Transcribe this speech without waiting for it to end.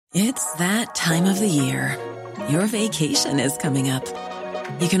It's that time of the year. Your vacation is coming up.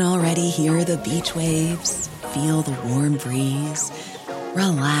 You can already hear the beach waves, feel the warm breeze,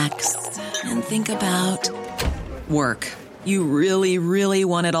 relax, and think about work. You really, really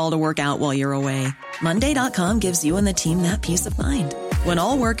want it all to work out while you're away. Monday.com gives you and the team that peace of mind. When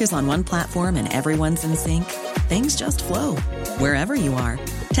all work is on one platform and everyone's in sync, things just flow. Wherever you are,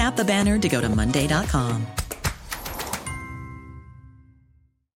 tap the banner to go to Monday.com.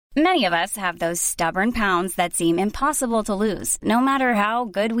 Many of us have those stubborn pounds that seem impossible to lose, no matter how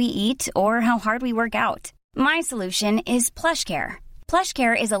good we eat or how hard we work out. My solution is PlushCare.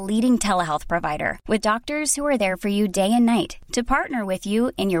 PlushCare is a leading telehealth provider with doctors who are there for you day and night to partner with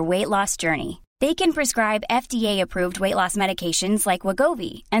you in your weight loss journey. They can prescribe FDA-approved weight loss medications like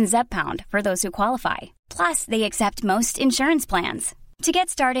Wegovy and Zepbound for those who qualify. Plus, they accept most insurance plans. To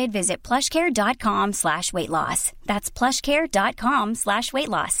get started, visit plushcare.com/weightloss. That's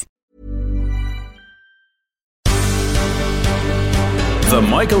plushcare.com/weightloss. The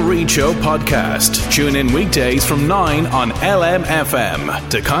Michael Reid Show podcast. Tune in weekdays from 9 on LMFM.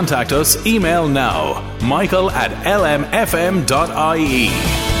 To contact us, email now, michael@lmfm.ie.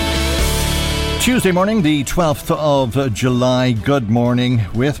 Tuesday morning, the 12th of July. Good morning,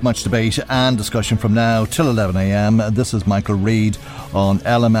 with much debate and discussion from now till 11 a.m. This is Michael Reid on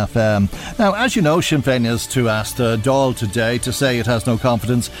LMFM. Now, as you know, Sinn Féin is to ask the Dáil today to say it has no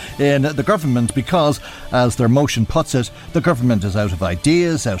confidence in the government because, as their motion puts it, the government is out of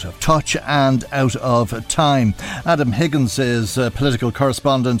ideas, out of touch and out of time. Adam Higgins is a political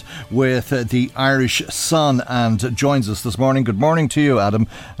correspondent with the Irish Sun and joins us this morning. Good morning to you, Adam,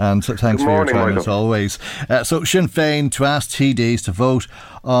 and thanks for your time, Michael, as always. So Sinn Féin to ask TDs to vote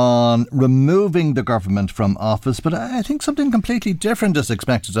on removing the government from office, but I think something completely different is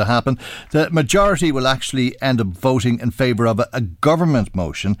expected to happen. The majority will actually end up voting in favour of a government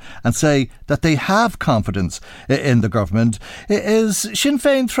motion and say that they have confidence in the government. Is Sinn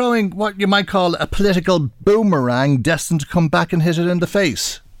Féin throwing what you might call a political boomerang destined to come back and hit it in the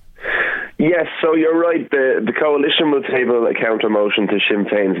face? Yes, so you're right. The coalition will table a counter motion to Sinn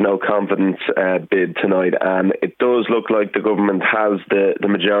Féin's no confidence bid tonight, and it does look like the government has the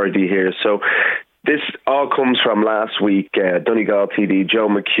majority here. So this all comes from last week. Donegal TD Joe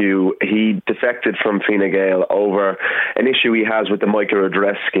McHugh, he defected from Fine Gael over an issue he has with the micro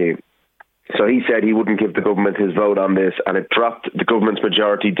redress scheme. So he said he wouldn't give the government his vote on this, and it dropped the government's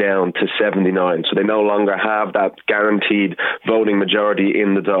majority down to 79. So they no longer have that guaranteed voting majority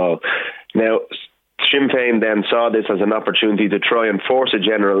in the Dáil. Now, Sinn Féin then saw this as an opportunity to try and force a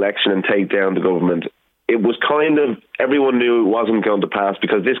general election and take down the government. It was kind of, everyone knew it wasn't going to pass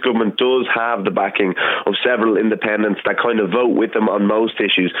because this government does have the backing of several independents that kind of vote with them on most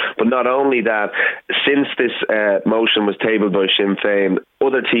issues. But not only that, since this motion was tabled by Sinn Féin,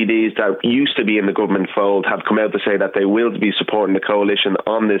 other TDs that used to be in the government fold have come out to say that they will be supporting the coalition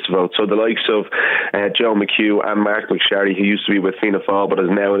on this vote. So the likes of Joe McHugh and Mark McSherry, who used to be with Fianna Fáil but is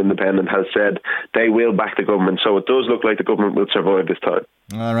now an independent, has said they will back the government. So it does look like the government will survive this time.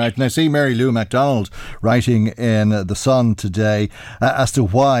 All right. Now, see Mary Lou MacDonald writing in The Sun today as to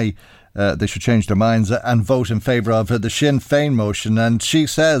why they should change their minds and vote in favour of the Sinn Féin motion. And she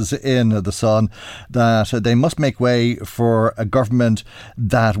says in The Sun that they must make way for a government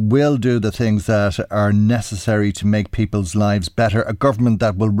that will do the things that are necessary to make people's lives better, a government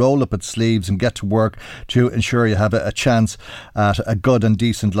that will roll up its sleeves and get to work to ensure you have a chance at a good and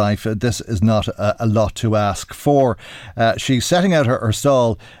decent life. This is not a lot to ask for. She's setting out her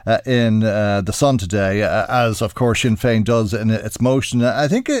stall in The Sun today, as of course Sinn Féin does in its motion. I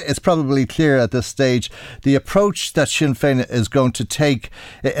think it's probably clear at this stage the approach that Sinn Féin is going to take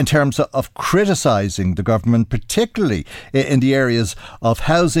in terms of criticising the government, particularly in the areas of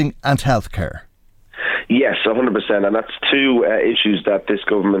housing and healthcare. Yes, 100%, and that's two issues that this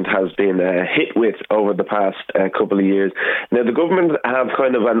government has been hit with over the past couple of years. Now, the government have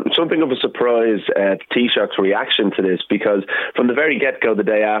kind of something of a surprise Taoiseach's reaction to this, because from the very get-go, the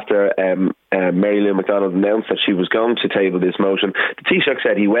day after Mary Lou MacDonald announced that she was going to table this motion, the Taoiseach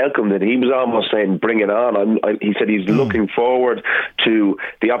said he welcomed it. He was almost saying, bring it on. He said he's looking forward to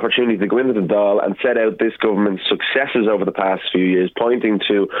the opportunity to go into the Dáil and set out this government's successes over the past few years, pointing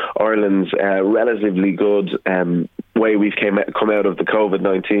to Ireland's relatively good way we've come out of the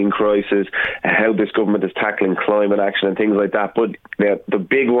COVID-19 crisis, how this government is tackling climate action and things like that. But the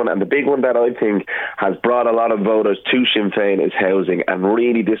big one that I think has brought a lot of voters to Sinn Féin is housing, and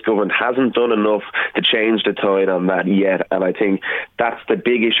really this government hasn't done enough to change the tide on that yet. And I think that's the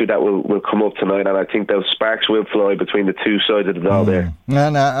big issue that will come up tonight, and I think those sparks will fly between the two sides of the Dáil there.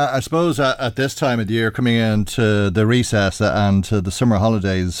 And I suppose at this time of the year, coming into the recess and the summer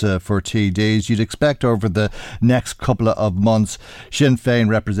holidays for TDs, you'd expect over the next couple of months Sinn Féin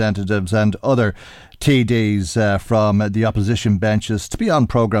representatives and other TDs from the opposition benches to be on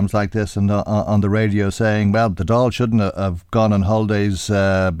programmes like this and on the radio saying, well, the Dáil shouldn't have gone on holidays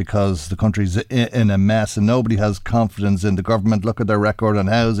because the country's in a mess and nobody has confidence in the government. Look at their record on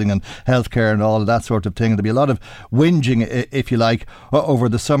housing and healthcare and all of that sort of thing. There'll be a lot of whinging, if you like, over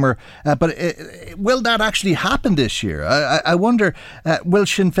the summer. But will that actually happen this year? I wonder, will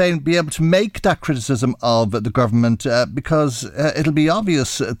Sinn Féin be able to make that criticism of the government? Because it'll be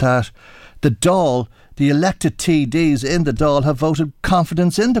obvious that the Dáil, the elected TDs in the Dáil, have voted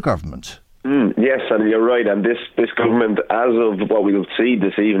confidence in the government. Yes, and you're right. And this government, as of what we'll see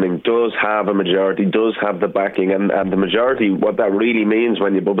this evening, does have a majority, does have the backing. And the majority, what that really means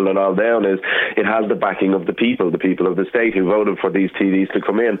when you bubble it all down is it has the backing of the people of the state who voted for these TDs to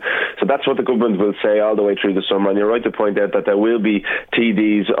come in. So that's what the government will say all the way through the summer. And you're right to point out that there will be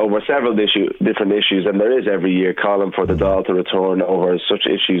TDs over several different issues, and there is every year calling for the Dáil to return over such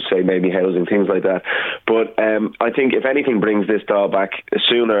issues, say maybe housing, things like that. But I think if anything brings this Dáil back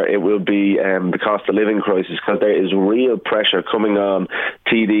sooner, it will be the cost of living crisis, because there is real pressure coming on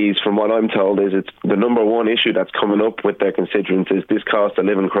TDs. From what I'm told, is it's the number one issue that's coming up with their constituents is this cost of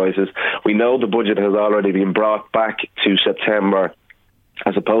living crisis. We know the budget has already been brought back to September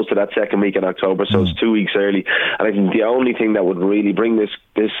as opposed to that second week in October, so it's 2 weeks early. And I think the only thing that would really bring this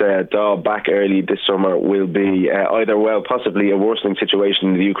Dáil back early this summer will be either, well, possibly a worsening situation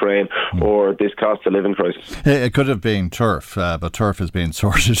in the Ukraine or this cost of living crisis. It could have been turf, but turf has been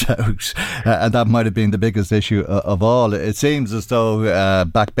sorted out, and that might have been the biggest issue of all. It seems as though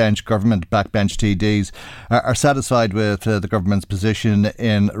backbench TDs are satisfied with the government's position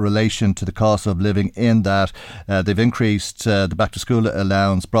in relation to the cost of living, in that they've increased the back to school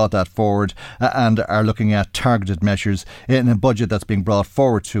allowance, brought that forward, and are looking at targeted measures in a budget that's being brought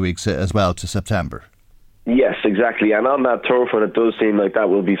forward 2 weeks as well to September. Yes, exactly. And on that turf one, it does seem like that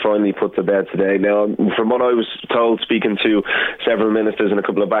will be finally put to bed today. Now, from what I was told, speaking to several ministers and a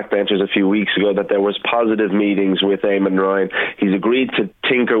couple of backbenchers a few weeks ago, that there was positive meetings with Eamon Ryan. He's agreed to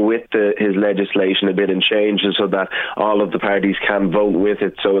tinker with his legislation a bit and change it so that all of the parties can vote with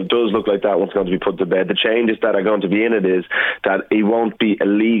it. So it does look like that one's going to be put to bed. The changes that are going to be in it is that it won't be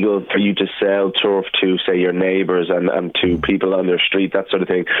illegal for you to sell turf to, say, your neighbours and to people on their street, that sort of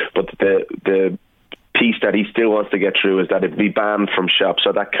thing. But the piece that he still wants to get through is that it'd be banned from shops,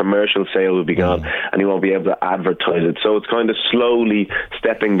 so that commercial sale will be gone and he won't be able to advertise it. So it's kind of slowly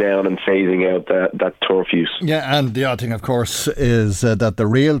stepping down and phasing out that turf use. Yeah, and the odd thing, of course, is that the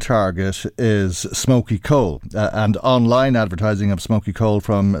real target is smoky coal and online advertising of smoky coal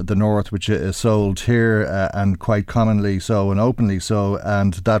from the north, which is sold here and quite commonly so and openly so,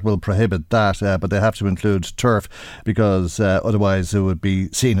 and that will prohibit that, but they have to include turf because otherwise it would be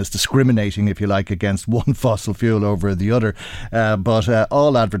seen as discriminating, if you like, against one fossil fuel over the other. But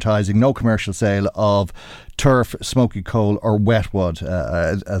all advertising, no commercial sale of turf, smoky coal or wet wood,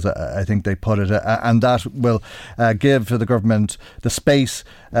 as I think they put it, and that will give the government the space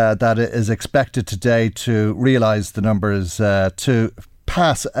that is expected today to realise the numbers, to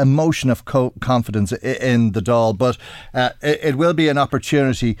pass a motion of confidence in the Dáil. But it will be an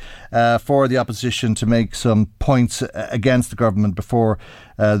opportunity for the opposition to make some points against the government before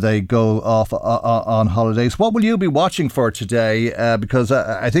they go off on holidays. What will you be watching for today? Because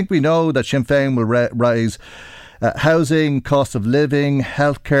I think we know that Sinn Féin will raise housing, cost of living,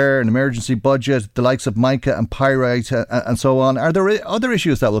 healthcare, an emergency budget, the likes of mica and pyrite and so on. Are there other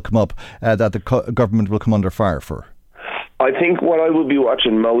issues that will come up that the government will come under fire for? I think what I will be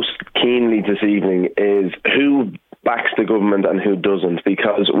watching most keenly this evening is who backs the government and who doesn't,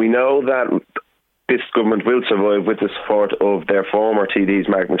 because we know that this government will survive with the support of their former TDs,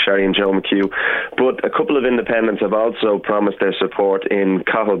 Mark McSharry and Joe McHugh. But a couple of independents have also promised their support in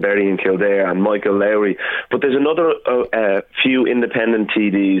Cathal Berry in Kildare and Michael Lowry. But there's another few independent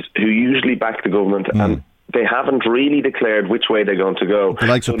TDs who usually back the government and they haven't really declared which way they're going to go. The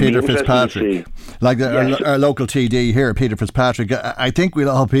likes of Peter Fitzpatrick, like our local TD here, Peter Fitzpatrick. I think we'll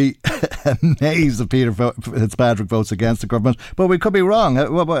all be amazed if Peter Fitzpatrick votes against the government, but we could be wrong.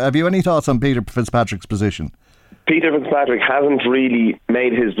 Have you any thoughts on Peter Fitzpatrick's position? Peter Fitzpatrick hasn't really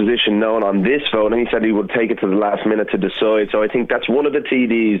made his position known on this vote, and he said he would take it to the last minute to decide. So I think that's one of the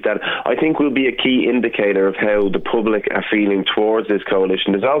TDs that I think will be a key indicator of how the public are feeling towards this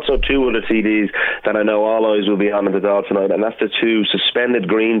coalition. There's also two other TDs that I know all eyes will be on in the Dáil tonight, and that's the two suspended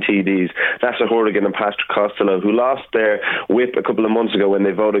Green TDs, Neasa Hourigan and Patrick Costello, who lost their whip a couple of months ago when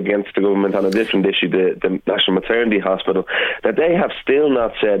they voted against the government on a different issue, the National Maternity Hospital, that they have still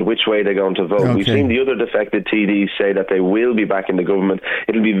not said which way they're going to vote. Okay. We've seen the other defected TDs say that they will be backing the government.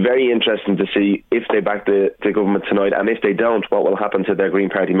 It'll be very interesting to see if they back the government tonight, and if they don't, what will happen to their Green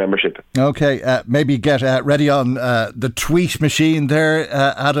Party membership. Okay, maybe get ready on the tweet machine there,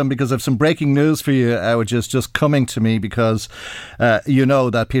 Adam, because I have some breaking news for you, which is just coming to me, because you know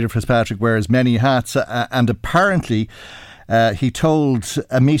that Peter Fitzpatrick wears many hats, and apparently he told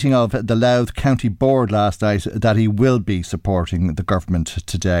a meeting of the Louth County Board last night that he will be supporting the government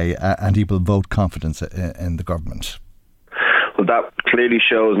today, and he will vote confidence in the government. Well, that clearly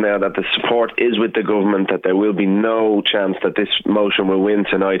shows now that the support is with the government, that there will be no chance that this motion will win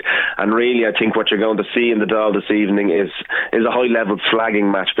tonight. And really, I think what you're going to see in the Dáil this evening is a high-level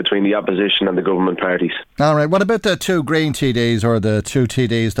flagging match between the opposition and the government parties. All right, what about the two Green TDs, or the two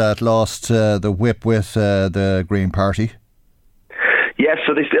TDs that lost the whip with the Green Party? Yes,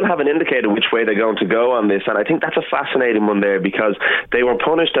 so they still haven't indicated which way they're going to go on this, and I think that's a fascinating one there, because they were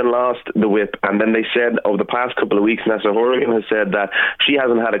punished and lost the whip, and then they said over the past couple of weeks, Neasa Hourigan has said that she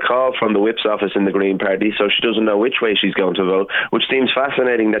hasn't had a call from the whip's office in the Green Party, so she doesn't know which way she's going to vote, which seems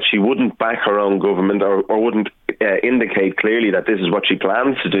fascinating that she wouldn't back her own government, or wouldn't indicate clearly that this is what she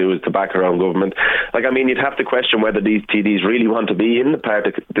plans to do, is to back her own government. Like, I mean, you'd have to question whether these TDs really want to be in the part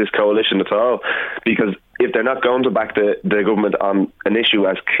of this coalition at all, because if they're not going to back the government on an issue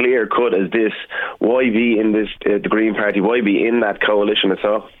as clear-cut as this, why be in this the Green Party? Why be in that coalition at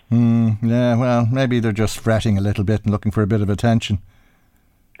all? Yeah, well, maybe they're just fretting a little bit and looking for a bit of attention.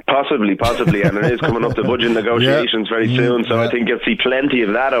 Possibly, and it is coming up to budget negotiations very soon, so I think you'll see plenty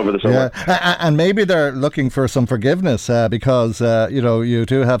of that over the summer. Yeah. And maybe they're looking for some forgiveness, because you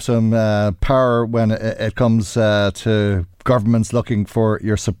do have some power when it comes to governments looking for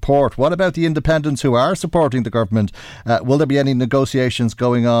your support. What about the independents who are supporting the government? Will there be any negotiations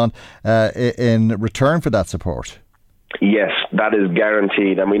going on in return for that support? Yes, that is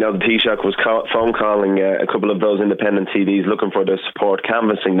guaranteed. And we know the Taoiseach was phone calling a couple of those independent TDs looking for their support,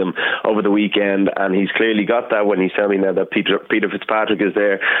 canvassing them over the weekend, and he's clearly got that when he's telling me now that Peter Fitzpatrick is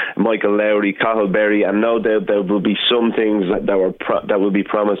there, Michael Lowry, Cathal Berry, and no doubt there will be some things that will be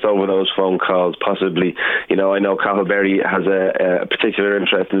promised over those phone calls, possibly. I know Cathal Berry has a particular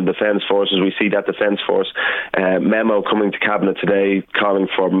interest in the Defence Forces. We see that Defence Force memo coming to Cabinet today calling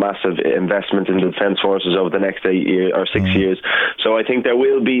for massive investment in the Defence Forces over the next 8 years or 6 years. So I think there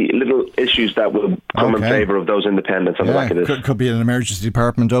will be little issues that will come in favour of those independents on the back of this. Could be an emergency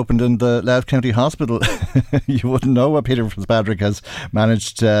department opened in the Louth County Hospital. You wouldn't know what Peter Fitzpatrick has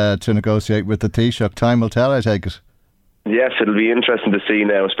managed to negotiate with the Taoiseach. Time will tell, I take it. Yes, it'll be interesting to see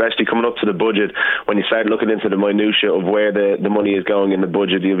now, especially coming up to the budget. When you start looking into the minutiae of where the money is going in the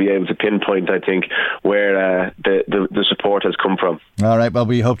budget, you'll be able to pinpoint, I think, where the support has come from. All right, well,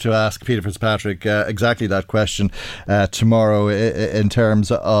 we hope to ask Peter Fitzpatrick exactly that question tomorrow, in terms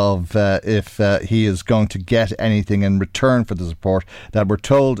of if he is going to get anything in return for the support that we're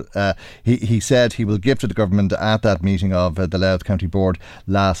told he said he will give to the government at that meeting of the Louth County Board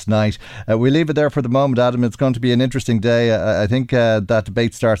last night. We leave it there for the moment, Adam. It's going to be an interesting day. I think that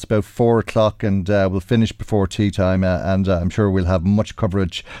debate starts about 4 o'clock and will finish before tea time, and I'm sure we'll have much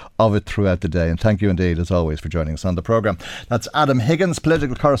coverage of it throughout the day. And thank you indeed, as always, for joining us on the programme. That's Adam Higgins,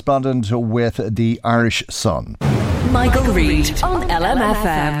 political correspondent with the Irish Sun. Michael Reid on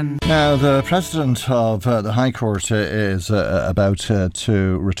LMFM. Now, the President of the High Court is about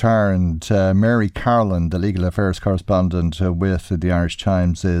to retire, and Mary Carlin, the legal affairs correspondent with the Irish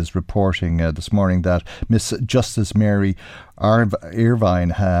Times, is reporting this morning that Miss Justice Mary Irvine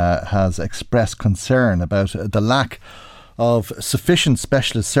has expressed concern about the lack of sufficient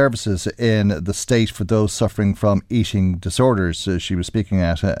specialist services in the state for those suffering from eating disorders. She was speaking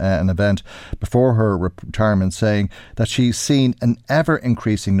at an event before her retirement, saying that she's seen an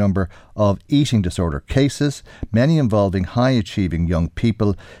ever-increasing number of eating disorder cases, many involving high-achieving young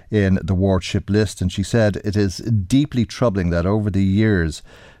people in the wardship list. And she said it is deeply troubling that over the years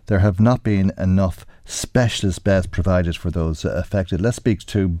there have not been enough specialist beds provided for those affected. Let's speak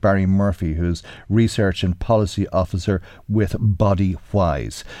to Barry Murphy, who's Research and Policy Officer with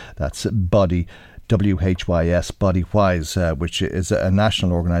Bodywhise. That's body.ie. WHYS Bodywhys, which is a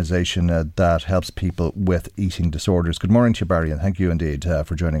national organisation that helps people with eating disorders. Good morning to you, Barry, and thank you indeed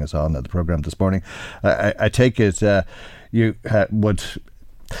for joining us on the programme this morning. I take it you would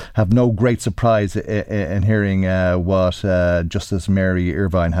have no great surprise in hearing what Justice Mary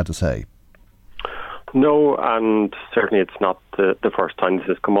Irvine had to say. No, and certainly it's not the first time this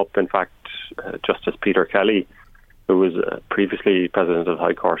has come up. In fact, Justice Peter Kelly, who was previously President of the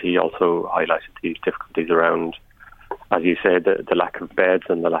High Court, he also highlighted these difficulties around, as you said, the lack of beds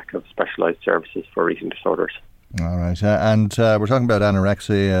and the lack of specialised services for eating disorders. All right. And we're talking about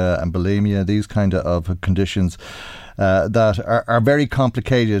anorexia and bulimia, these kind of conditions that are very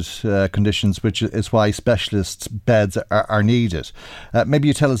complicated conditions, which is why specialist beds are needed. Maybe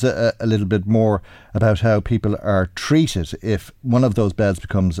you tell us a little bit more about how people are treated if one of those beds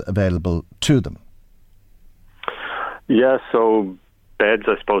becomes available to them. Yeah, so beds,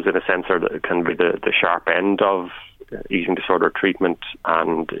 I suppose, in a sense, can be the sharp end of eating disorder treatment,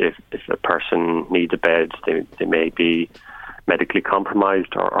 and if a person needs a bed, they may be medically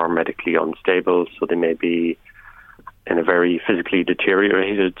compromised or medically unstable, so they may be in a very physically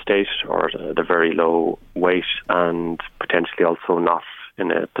deteriorated state or at a very low weight, and potentially also not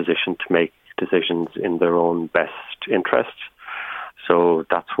in a position to make decisions in their own best interest. So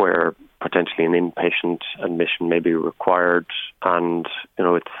that's where potentially an inpatient admission may be required, and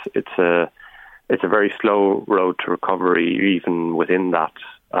it's a very slow road to recovery even within that,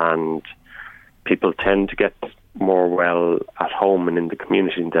 and people tend to get more well at home and in the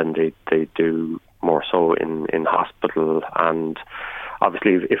community than they do more so in hospital. And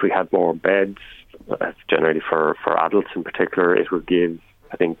obviously if we had more beds, generally for adults in particular, it would give,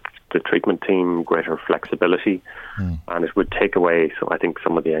 I think, the treatment team greater flexibility, and it would take away, so I think,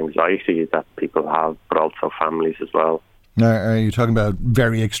 some of the anxiety that people have, but also families as well. Now, are you talking about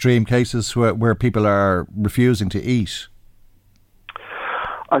very extreme cases where people are refusing to eat?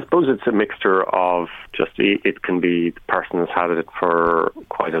 I suppose it's a mixture of just, it can be the person has had it for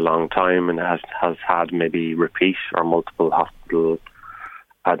quite a long time and has had maybe repeat or multiple hospital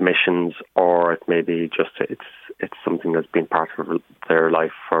admissions, or it may be just it's something that's been part of their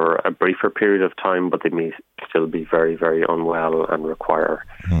life for a briefer period of time, but they may still be very, very unwell and require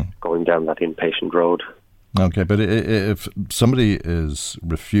going down that inpatient road. Okay, but if somebody is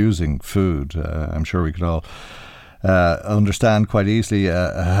refusing food, I'm sure we could all understand quite easily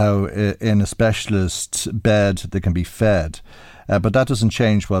how in a specialist bed they can be fed, but that doesn't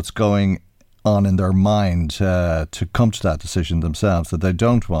change what's going on in their mind to come to that decision themselves that they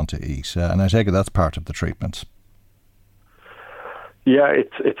don't want to eat, and I take it that's part of the treatment. Yeah,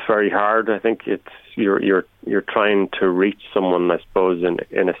 it's very hard. I think it's you're trying to reach someone, I suppose,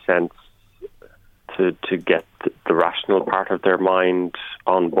 in a sense, to get the rational part of their mind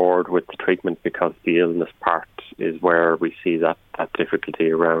on board with the treatment, because the illness part is where we see that difficulty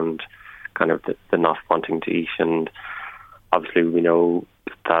around kind of the not wanting to eat. And obviously we know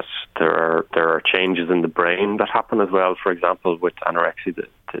that there are changes in the brain that happen as well. For example, with anorexia,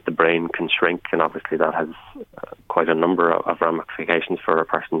 the brain can shrink, and obviously that has quite a number of ramifications for a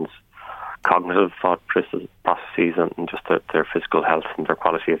person's cognitive thought processes and just their physical health and their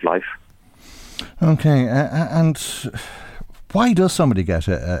quality of life. Okay, and why does somebody get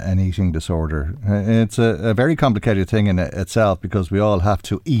an eating disorder? It's a very complicated thing in itself, because we all have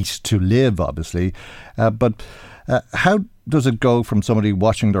to eat to live, obviously. But how does it go from somebody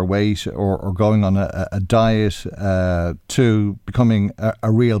watching their weight or going on a diet to becoming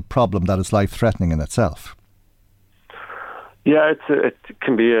a real problem that is life-threatening in itself? Yeah, it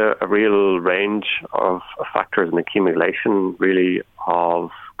can be a real range of factors, and accumulation really of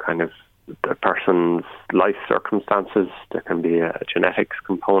kind of a person's life circumstances. There can be a genetics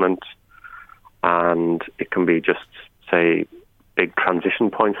component, and it can be just, say, big transition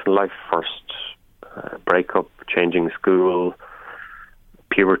points in life. First, breakup, changing school,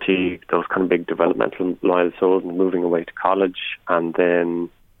 puberty, those kind of big developmental milestones, and moving away to college. And then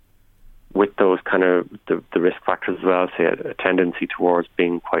with those kind of the risk factors as well, say a tendency towards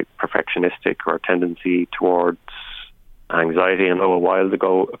being quite perfectionistic, or a tendency towards anxiety. I know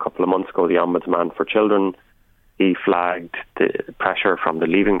a couple of months ago, the Ombudsman for Children, he flagged the pressure from the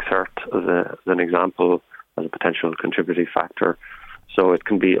Leaving Cert as an example, as a potential contributing factor. So it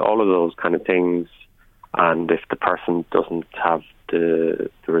can be all of those kind of things, and if the person doesn't have the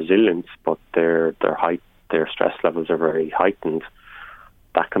resilience, but their stress levels are very heightened,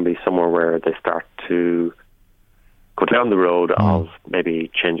 that can be somewhere where they start to go down the road of maybe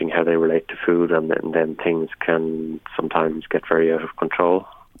changing how they relate to food, and then things can sometimes get very out of control.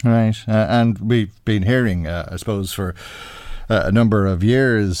 Right, and we've been hearing, I suppose, for a number of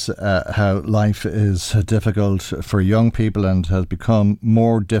years how life is difficult for young people and has become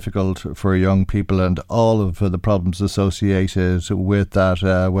more difficult for young people, and all of the problems associated with that,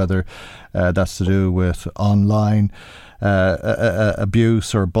 whether that's to do with online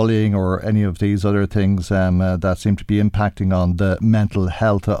abuse or bullying or any of these other things that seem to be impacting on the mental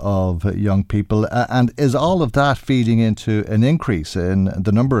health of young people. And is all of that feeding into an increase in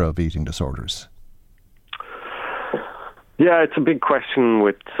the number of eating disorders? Yeah, it's a big question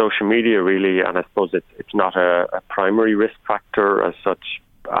with social media, really, and I suppose it's not a primary risk factor as such,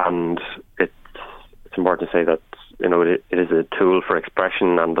 and it's important to say that it is a tool for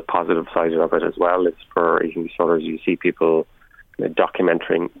expression, and the positive side of it as well is for eating disorders. You see people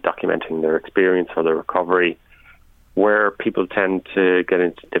documenting their experience or their recovery. Where people tend to get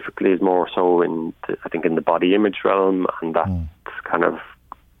into difficulty is more so in the body image realm, and that's kind of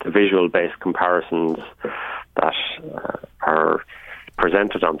the visual-based comparisons that are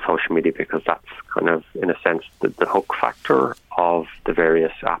presented on social media, because that's kind of, in a sense, the hook factor of the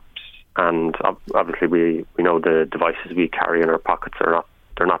various apps. And obviously, we know the devices we carry in our pockets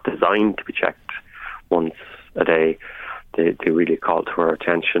they're not designed to be checked once a day. They really call to our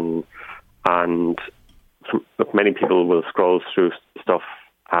attention, and many people will scroll through stuff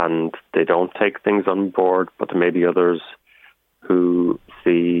and they don't take things on board, but there may be others who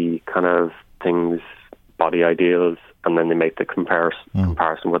see kind of things, body ideals, and then they make the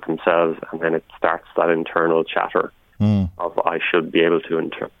comparison with themselves, and then it starts that internal chatter of I should be able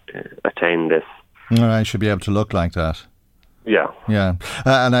to attain this. I should be able to look like that. Yeah.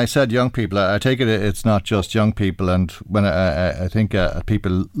 And I said young people. I take it it's not just young people. And when I think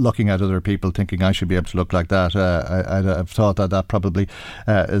people looking at other people thinking I should be able to look like that, I've thought that probably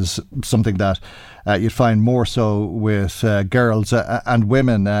is something that you'd find more so with girls and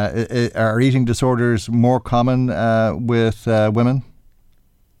women. Are eating disorders more common with women?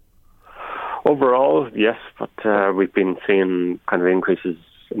 Overall, yes, but we've been seeing kind of increases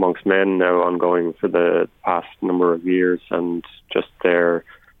amongst men now ongoing for the past number of years, and just there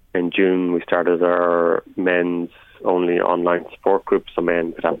in June we started our men's only online support group, so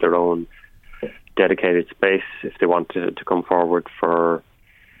men could have their own dedicated space if they wanted to come forward for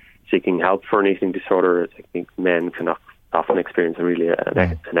seeking help for an eating disorder. I think men can often experience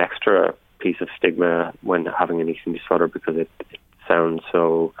an extra piece of stigma when having an eating disorder, because it sounds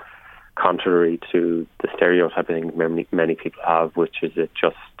so contrary to the stereotyping many people have, which is it's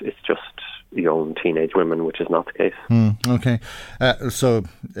just young teenage women, which is not the case. Okay, so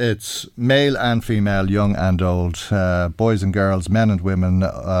it's male and female, young and old, boys and girls, men and women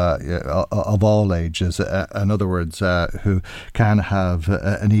of all ages. In other words, who can have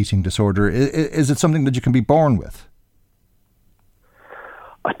an eating disorder. Is it something that you can be born with?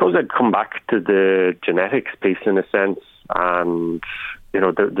 I suppose I'd come back to the genetics piece in a sense, and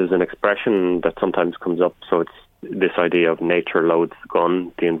there's an expression that sometimes comes up. So it's this idea of nature loads the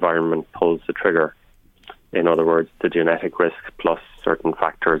gun, the environment pulls the trigger. In other words, the genetic risk plus certain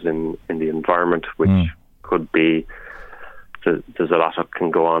factors in the environment, which could be, there's a lot that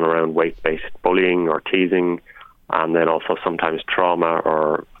can go on around weight-based bullying or teasing, and then also sometimes trauma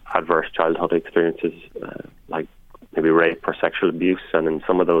or adverse childhood experiences like maybe rape or sexual abuse. And in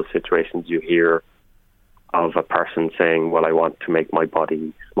some of those situations you hear of a person saying, well, I want to make my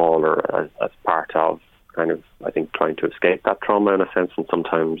body smaller as part of kind of, I think, trying to escape that trauma in a sense. And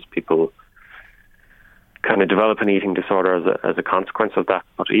sometimes people kind of develop an eating disorder as a consequence of that.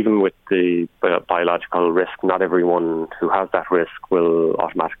 But even with the biological risk, not everyone who has that risk will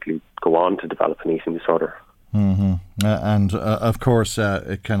automatically go on to develop an eating disorder. And of course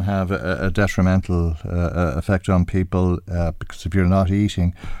it can have a detrimental effect on people because if you're not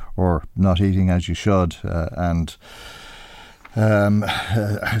eating or not eating as you should, and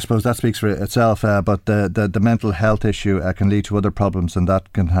I suppose that speaks for itself, but the mental health issue can lead to other problems, and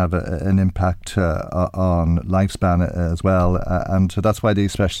that can have an impact on lifespan as well, and that's why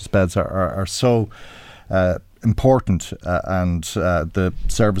these specialist beds are so important, and the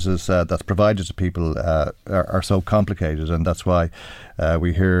services that's provided to people are so complicated, and that's why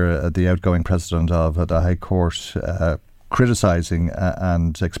we hear the outgoing president of the High Court criticising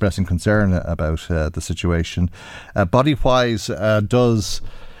and expressing concern about the situation. Bodywise does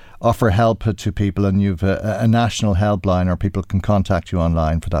offer help to people, and you've a national helpline, or people can contact you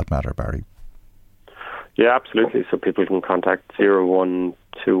online for that matter, Barry. Yeah, absolutely. So people can contact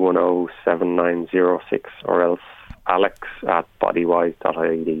 012107906 or else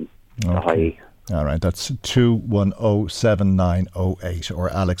alex@bodywise.ie. Okay. All right, that's 2107908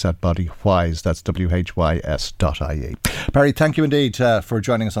 or alex@bodywhys, that's WHYS.ie. Barry, thank you indeed for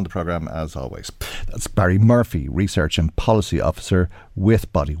joining us on the programme as always. That's Barry Murphy, Research and Policy Officer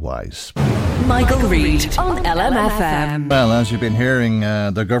with Bodywhys. Michael Reid on LMFM. Well, as you've been hearing,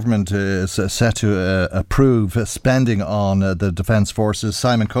 the government is set to approve spending on the Defence Forces.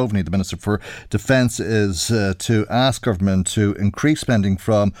 Simon Coveney, the Minister for Defence, is to ask government to increase spending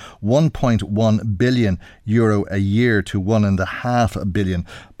from €1.1 billion a year to €1.5 billion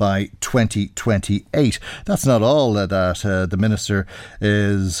by 2028. That's not all that the Minister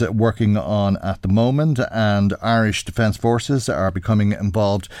is working on at the moment, and Irish Defence Forces are becoming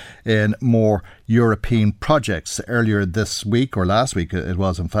involved in more European projects. Earlier this week, or last week it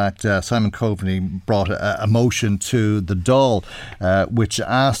was in fact, Simon Coveney brought a motion to the Dáil which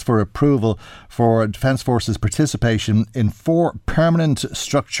asked for approval for Defence Forces participation in 4 permanent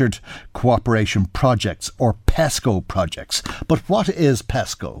structured cooperation projects, or PESCO projects. But what is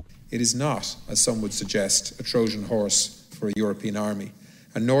PESCO? It is not, as some would suggest, a Trojan horse for a European army,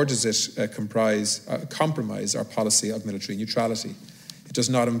 and nor does it compromise our policy of military neutrality. It does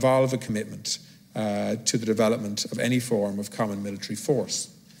not involve a commitment to the development of any form of common military force.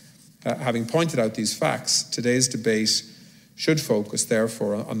 Having pointed out these facts, today's debate should focus,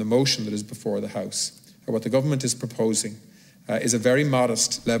 therefore, on the motion that is before the House. What the government is proposing is a very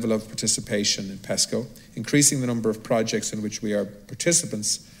modest level of participation in PESCO, increasing the number of projects in which we are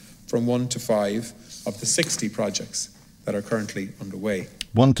participants from 1 to 5 of the 60 projects that are currently underway.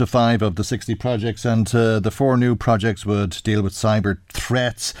 1 to 5 of the 60 projects, and the 4 new projects would deal with cyber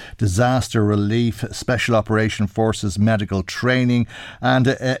threats, disaster relief, special operation forces, medical training,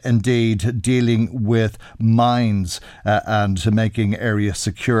 and indeed dealing with mines and making areas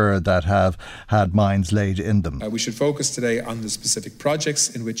secure that have had mines laid in them. We should focus today on the specific projects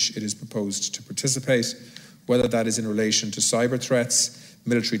in which it is proposed to participate, whether that is in relation to cyber threats,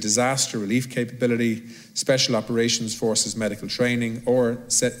 military disaster relief capability, special operations forces medical training, or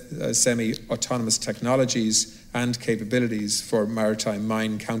semi-autonomous technologies and capabilities for maritime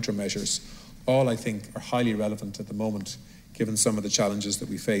mine countermeasures. All, I think, are highly relevant at the moment, given some of the challenges that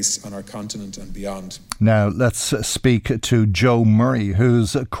we face on our continent and beyond. Now, let's speak to Joe Murray,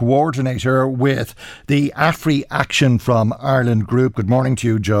 who's coordinator with the AFRI Action from Ireland group. Good morning to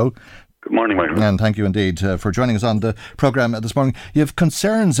you, Joe. Good morning, Michael. And thank you indeed for joining us on the programme this morning. You have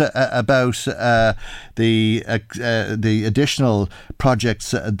concerns about the additional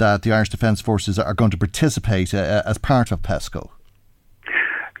projects that the Irish Defence Forces are going to participate as part of PESCO.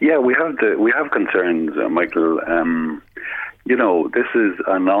 Yeah, we have concerns, Michael. This is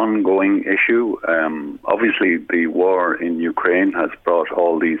an ongoing issue. Obviously, the war in Ukraine has brought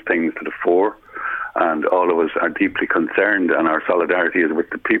all these things to the fore, and all of us are deeply concerned, and our solidarity is with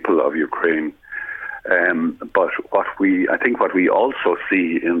the people of Ukraine. But what we also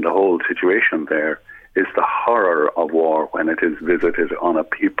see in the whole situation there is the horror of war when it is visited on a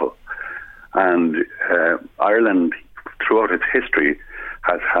people. And Ireland, throughout its history,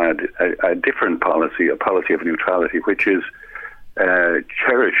 has had a different policy, a policy of neutrality, which is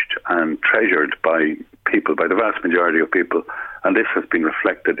cherished and treasured by people, by the vast majority of people, and this has been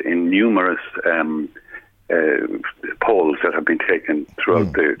reflected in numerous polls that have been taken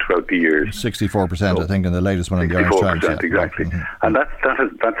throughout the years. 64%, I think, in the latest one in the Irish Times. 64%, exactly. Mm-hmm. And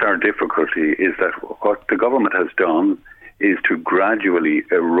that's our difficulty, is that what the government has done is to gradually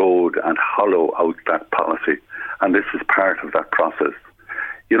erode and hollow out that policy, and this is part of that process.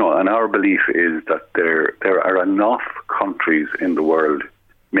 And our belief is that there are enough countries in the world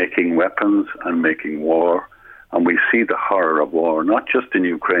making weapons and making war, and we see the horror of war, not just in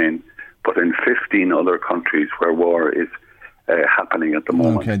Ukraine, but in 15 other countries where war is happening at the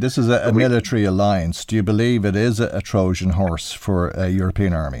moment. Okay, this is a military alliance. Do you believe it is a Trojan horse for a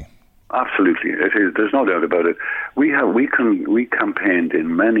European army? Absolutely, it is. There's no doubt about it. We campaigned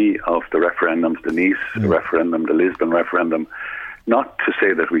in many of the referendums, the Nice referendum, the Lisbon referendum, not to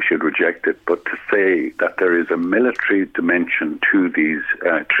say that we should reject it, but to say that there is a military dimension to these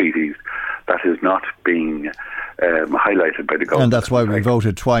treaties that is not being highlighted by the government. And that's why we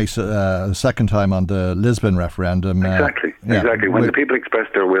voted twice, a second time on the Lisbon referendum. Exactly. When the people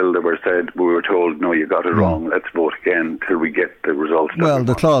expressed their will, we were told, no, you got it wrong, let's vote again till we get the results. Well,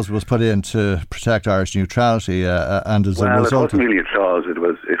 the clause was put in to protect Irish neutrality, and as a result... Well, it wasn't really a clause, it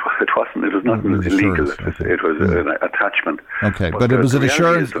was It was not illegal. It was an attachment. Okay, but it was an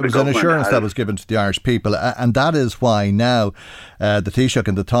assurance. It was an assurance that was given to the Irish people, and that is why now the Taoiseach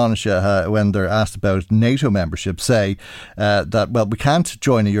and the Taoiseach, when they're asked about NATO membership, say that we can't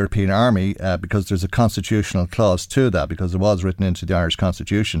join a European army because there's a constitutional clause to that, because it was written into the Irish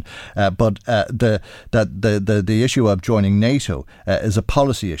Constitution. But the issue of joining NATO is a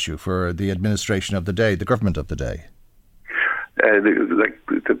policy issue for the administration of the day, the government of the day.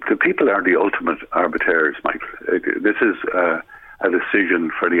 The people are the ultimate arbiters, Michael. This is a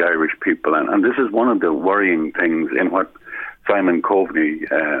decision for the Irish people, and this is one of the worrying things in what Simon Coveney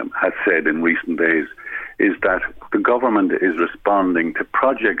has said in recent days, is that the government is responding to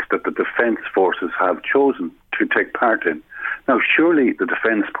projects that the Defence Forces have chosen to take part in. Now, surely the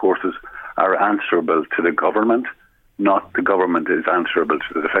Defence Forces are answerable to the government, not the government is answerable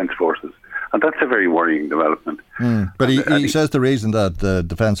to the Defence Forces. And that's a very worrying development. But he says the reason that the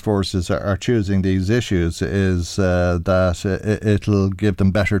Defence Forces are choosing these issues is that it'll give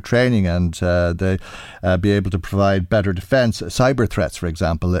them better training and they be able to provide better defence. Cyber threats, for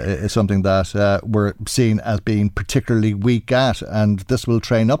example, is something that we're seen as being particularly weak at, and this will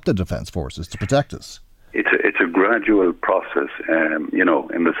train up the Defence Forces to protect us. It's a gradual process,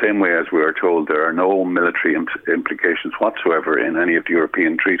 in the same way as we are told there are no military implications whatsoever in any of the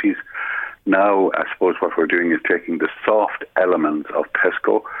European treaties. Now, I suppose what we're doing is taking the soft elements of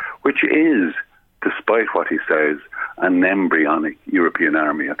PESCO, which is, despite what he says, an embryonic European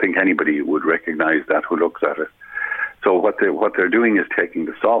army. I think anybody would recognise that who looks at it. So what they're doing is taking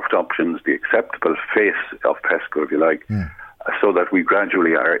the soft options, the acceptable face of PESCO, if you like, so that we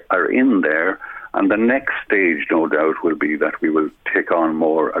gradually are in there. And the next stage, no doubt, will be that we will take on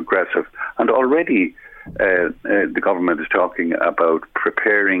more aggressive. And already the government is talking about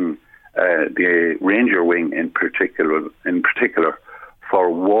preparing the Ranger Wing in particular for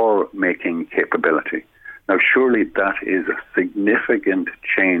war-making capability. Now, surely that is a significant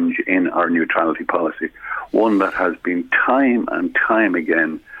change in our neutrality policy, one that has been time and time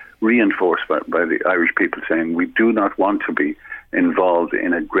again reinforced by the Irish people, saying we do not want to be involved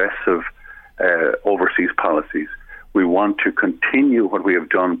in aggressive overseas policies. We want to continue what we have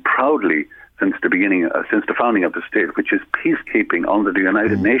done proudly since the founding of the state, which is peacekeeping under the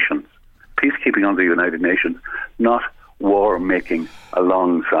United Nations. Peacekeeping under the United Nations, not war making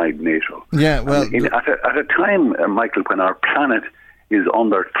alongside NATO. Yeah, well, at a time, Michael, when our planet is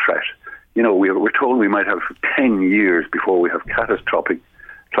under threat, we're told we might have 10 years before we have catastrophic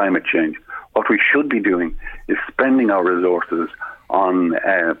climate change. What we should be doing is spending our resources on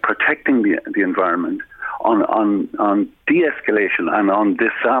protecting the environment, on de-escalation and on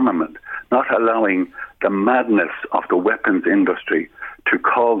disarmament, not allowing the madness of the weapons industry to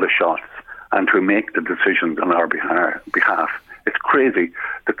call the shots and to make the decisions on our behalf. It's crazy.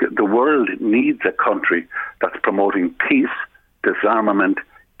 The world needs a country that's promoting peace, disarmament,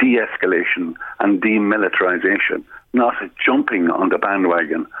 de-escalation and demilitarization, not jumping on the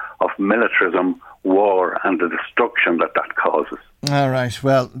bandwagon of militarism, war and the destruction that causes. All right.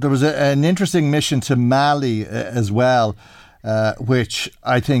 Well, there was an interesting mission to Mali as well, which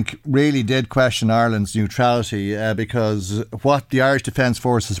I think really did question Ireland's neutrality because what the Irish Defence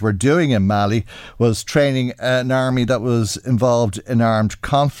Forces were doing in Mali was training an army that was involved in armed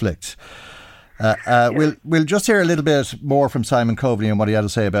conflict. We'll just hear a little bit more from Simon Coveney and what he had to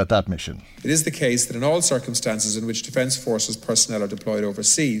say about that mission. It is the case that in all circumstances in which Defence Forces personnel are deployed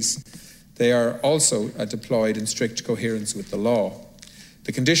overseas, they are also deployed in strict coherence with the law.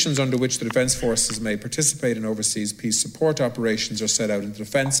 The conditions under which the Defence Forces may participate in overseas peace support operations are set out in the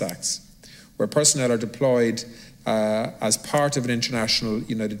Defence Acts. Where personnel are deployed as part of an international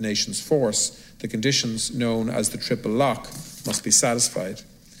United Nations force, the conditions known as the triple lock must be satisfied.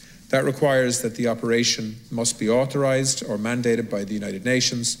 That requires that the operation must be authorised or mandated by the United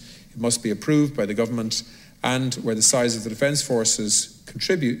Nations, it must be approved by the government, and where the size of the Defence Forces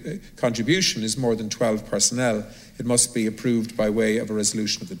contribution is more than 12 personnel, it must be approved by way of a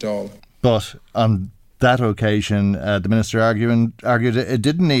resolution of the Dáil. But on that occasion, the Minister argued it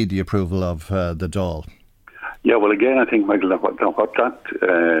didn't need the approval of the Dáil. Yeah, well, again, I think, Michael, what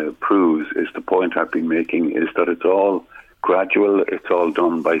that proves is the point I've been making, is that it's all gradual, it's all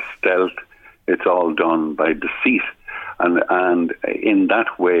done by stealth, it's all done by deceit. And in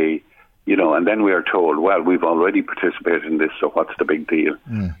that way, and then we are told, well, we've already participated in this, so what's the big deal?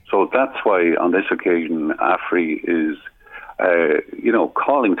 So that's why on this occasion, AFRI is,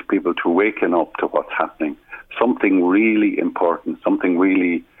 calling to people to waken up to what's happening. Something really important, something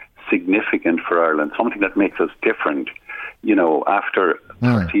really significant for Ireland, something that makes us different. After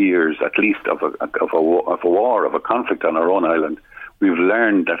 30 years, at least, of a war, of a conflict on our own island, We've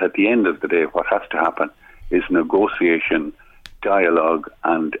learned that at the end of the day, what has to happen is negotiation, dialogue,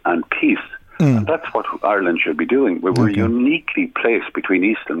 and peace. And that's what Ireland should be doing. We're uniquely placed between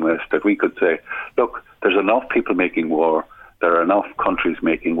East and West that we could say, look, there's enough people making war, there are enough countries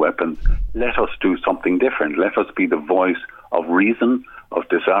making weapons. Let us do something different. Let us be the voice of reason, of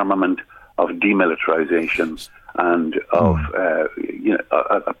disarmament, of demilitarization, and of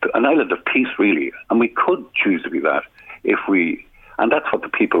an island of peace, really. And we could choose to be that and that's what the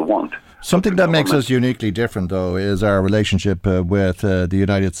people want. Something that makes us uniquely different, though, is our relationship with the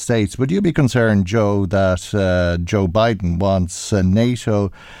United States. Would you be concerned, Joe, that Joe Biden wants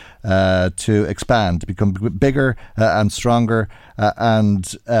NATO to expand, to become bigger and stronger, and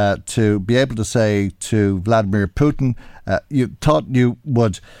to be able to say to Vladimir Putin, you thought you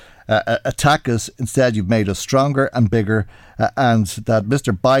would attack us, instead you've made us stronger and bigger, and that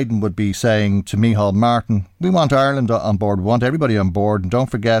Mr. Biden would be saying to Micheál Martin, we want Ireland on board, we want everybody on board, and don't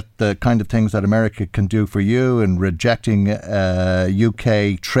forget the kind of things that America can do for you in rejecting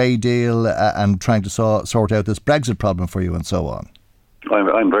UK trade deal and trying to sort out this Brexit problem for you and so on.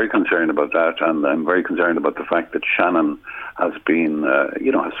 I'm very concerned about that, and I'm very concerned about the fact that Shannon has been,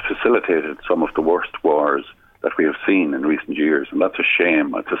 has facilitated some of the worst wars that we have seen in recent years, and that's a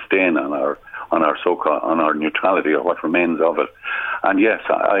shame. It's a stain on our so-called on our neutrality, or what remains of it. And yes,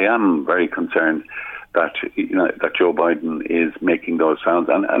 I am very concerned that that Joe Biden is making those sounds.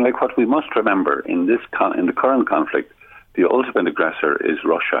 And like what we must remember in the current conflict, the ultimate aggressor is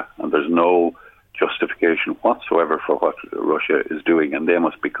Russia, and there's no justification whatsoever for what Russia is doing, and they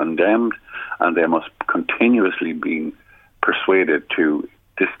must be condemned, and they must continuously be persuaded to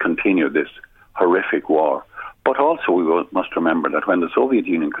discontinue this horrific war. But also we must remember that when the Soviet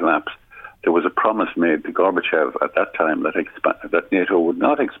Union collapsed, there was a promise made to Gorbachev at that time that NATO would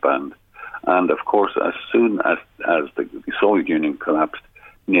not expand. And of course, as soon as the Soviet Union collapsed,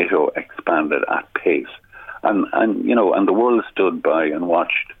 NATO expanded at pace. And the world stood by and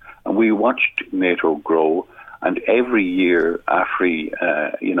watched. And we watched NATO grow. And every year, AFRI,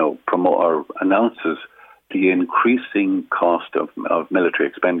 announces the increasing cost of military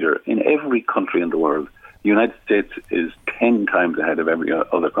expenditure in every country in the world. The United States is 10 times ahead of every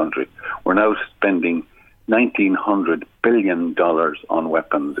other country. We're now spending $1,900 billion on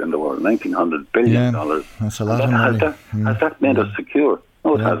weapons in the world. $1,900 billion. That's a lot of money. Has that made us secure?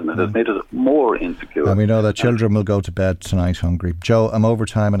 No, it hasn't. It has made us more insecure. And we know that children will go to bed tonight hungry. Joe, I'm over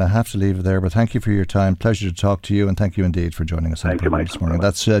time and I have to leave it there, but thank you for your time. Pleasure to talk to you, and thank you indeed for joining us on the programme this morning.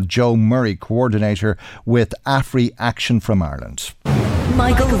 That's Joe Murray, Coordinator with AFRI Action from Ireland.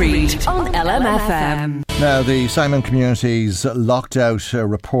 Michael Reid on LMFM. Now, the Simon Communities locked out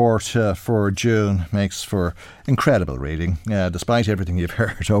report for June makes for incredible reading, despite everything you've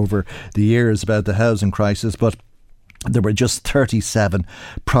heard over the years about the housing crisis. But there were just 37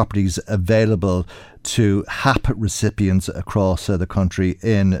 properties available to HAP recipients across the country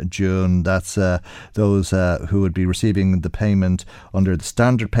in June. That's those who would be receiving the payment under the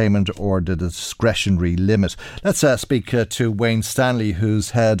standard payment or the discretionary limit. Let's speak to Wayne Stanley,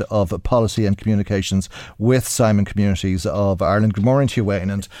 who's Head of Policy and Communications with Simon Communities of Ireland. Good morning to you, Wayne,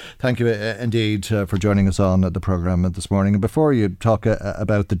 and thank you indeed for joining us on the programme this morning. And before you talk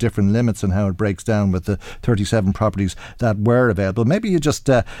about the different limits and how it breaks down with the 37 properties that were available, maybe you just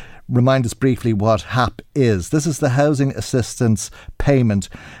remind us briefly what HAP is. This is the Housing Assistance Payment,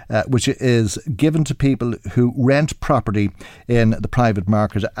 which is given to people who rent property in the private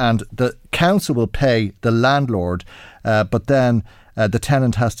market, and the council will pay the landlord, but then the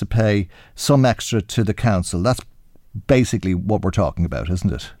tenant has to pay some extra to the council. That's basically what we're talking about,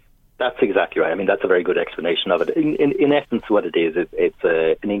 isn't it? That's exactly right. I mean, that's a very good explanation of it. In essence, what it is,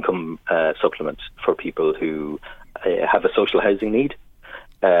 it's an income supplement for people who have a social housing need.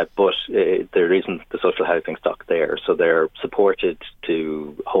 But there isn't the social housing stock there, so they're supported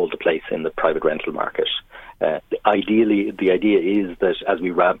to hold a place in the private rental market. Ideally, the idea is that as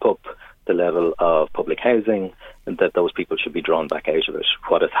we ramp up the level of public housing, and that those people should be drawn back out of it.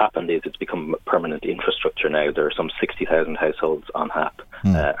 What has happened is it's become permanent infrastructure now. There are some 60,000 households on HAP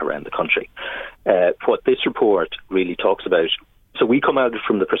around the country. What this report really talks about, so we come out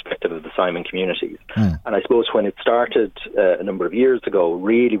from the perspective of the Simon Communities. And I suppose when it started a number of years ago,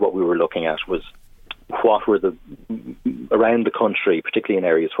 really what we were looking at was what were the, around the country, particularly in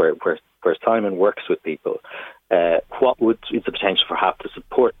areas where Simon works with people, what is the potential for HAP to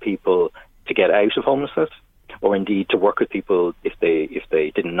support people to get out of homelessness, or indeed to work with people if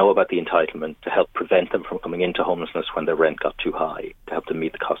they didn't know about the entitlement, to help prevent them from coming into homelessness when their rent got too high, to help them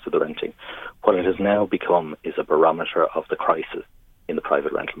meet the cost of the renting. What it has now become is a barometer of the crisis in the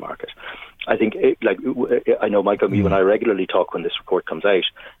private rental market. I think, I know, Michael, you and I regularly talk when this report comes out,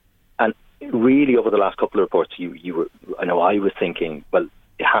 and really over the last couple of reports, I was thinking, well,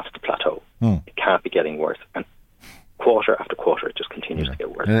 it has to plateau. It can't be getting worse. And quarter after quarter, it just continues to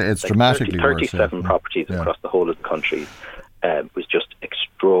get worse. It's dramatically 37 worse. properties across the whole of the country was just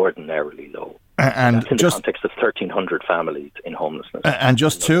extraordinarily low. And that's in the context of 1,300 families in homelessness. And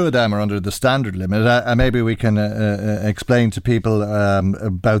just 2 of them are under the standard limit. Maybe we can explain to people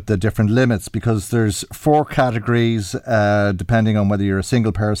about the different limits, because there's 4 categories depending on whether you're a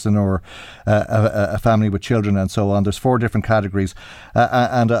single person or a family with children and so on. There's 4 different categories.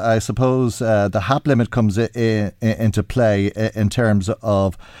 And I suppose the HAP limit comes into play in terms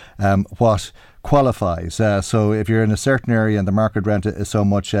of what qualifies. So if you're in a certain area and the market rent is so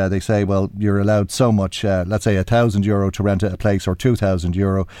much, they say, well, you're allowed so much, let's say €1,000 to rent a place, or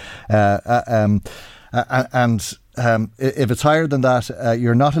 €2,000. And if it's higher than that,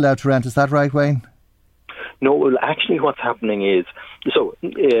 you're not allowed to rent. Is that right, Wayne? No, well, actually what's happening is, so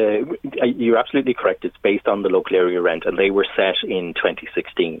you're absolutely correct. It's based on the local area rent, and they were set in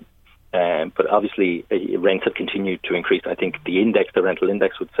 2016. But obviously, rents have continued to increase. I think the rental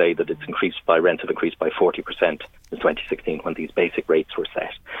index would say that rents have increased by 40% in 2016 when these basic rates were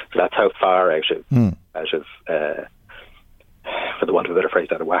set. So that's how far out of for the want of a better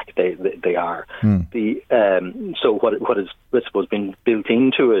phrase, out of whack they are. So what has, I suppose, been built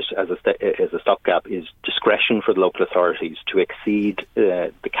into it as a stopgap is discretion for the local authorities to exceed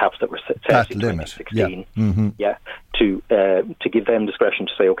the caps that were set in 2016. To give them discretion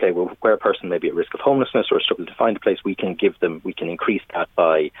to say, okay, well, where a person may be at risk of homelessness or struggling to find a place, we can increase that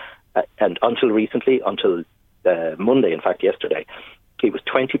by, and until Monday, in fact, yesterday, it was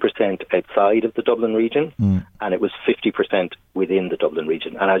 20% outside of the Dublin region, and it was 50% within the Dublin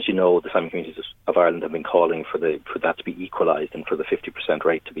region. And as you know, the Islamic Communities of Ireland have been calling for that to be equalised and for the 50%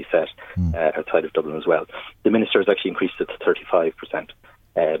 rate to be set outside of Dublin as well. The Minister has actually increased it to 35%,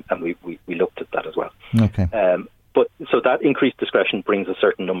 and we looked at that as well. Okay. But so that increased discretion brings a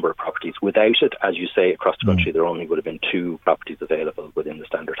certain number of properties. Without it, as you say, across the country, there only would have been 2 properties available within the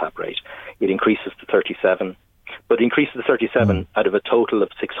standard HAP rate. It increases to 37. But it increases to 37 out of a total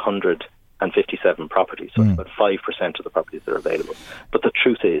of 657 properties. So it's about 5% of the properties that are available. But the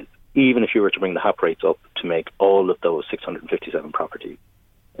truth is, even if you were to bring the HAP rates up to make all of those 657 properties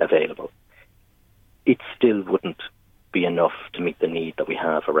available, it still wouldn't be enough to meet the need that we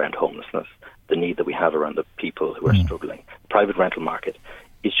have around homelessness, the need that we have around the people who are struggling. The private rental market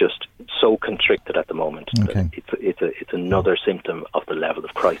is just so constricted at the moment that it's another symptom of the level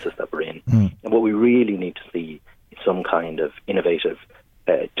of crisis that we're in. And what we really need to see is some kind of innovative,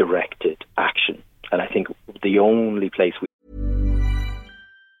 directed action. And I think the only place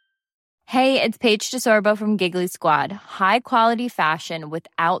Hey, it's Paige DeSorbo from Giggly Squad. High quality fashion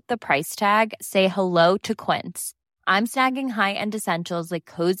without the price tag. Say hello to Quince. I'm snagging high-end essentials like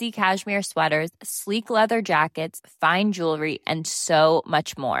cozy cashmere sweaters, sleek leather jackets, fine jewelry, and so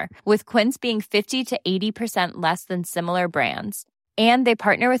much more. With Quince being 50 to 80% less than similar brands. And they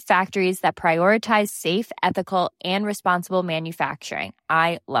partner with factories that prioritize safe, ethical, and responsible manufacturing.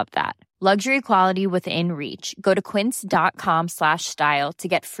 I love that. Luxury quality within reach. Go to quince.com/style to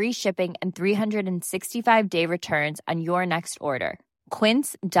get free shipping and 365-day returns on your next order.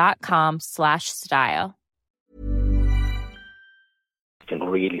 Quince.com/style. Can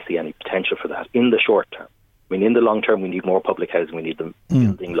really see any potential for that in the short term. I mean, in the long term, we need more public housing. We need them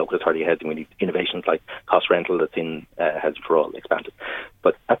building local authority housing. We need innovations like cost rental that's in Housing for All expanded.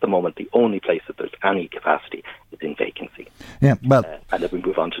 But at the moment, the only place that there's any capacity is in vacancy. Yeah, well, and then we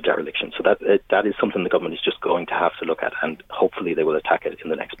move on to dereliction. So that is something the government is just going to have to look at, and hopefully they will attack it in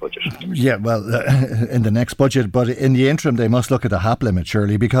the next budget. Yeah, well, in the next budget, but in the interim, they must look at the HAP limit,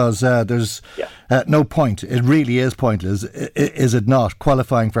 surely, because there's no point. It really is pointless, is it not,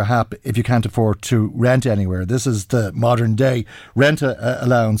 qualifying for HAP if you can't afford to rent anywhere. This is the modern day rent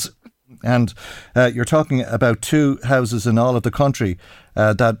allowance. And you're talking about 2 houses in all of the country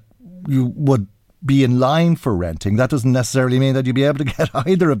that you would be in line for renting. That doesn't necessarily mean that you'd be able to get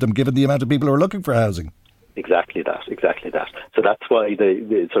either of them, given the amount of people who are looking for housing. Exactly that. So that's why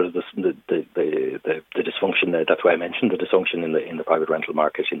the dysfunction there. That's why I mentioned the dysfunction in the private rental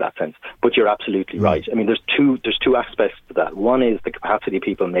market in that sense. But you're absolutely right. I mean, there's two aspects to that. One is the capacity of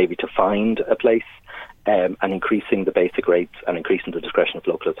people maybe to find a place, and increasing the basic rates and increasing the discretion of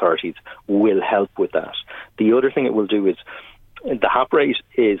local authorities will help with that. The other thing it will do is, the HAP rate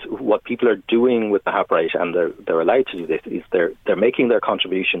is what people are doing with the HAP rate, and they're allowed to do this, is they're making their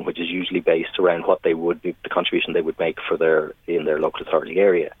contribution, which is usually based around what they would be, the contribution they would make in their local authority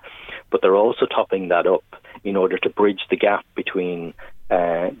area. But they're also topping that up in order to bridge the gap between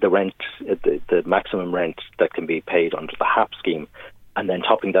the rent, the maximum rent that can be paid under the HAP scheme, and then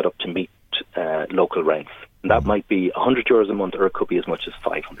topping that up to meet local rents. And that might be €100 a month, or it could be as much as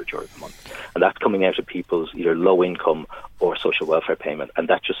 €500 a month. And that's coming out of people's either low income or social welfare payment. And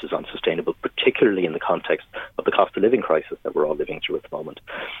that just is unsustainable, particularly in the context of the cost of living crisis that we're all living through at the moment.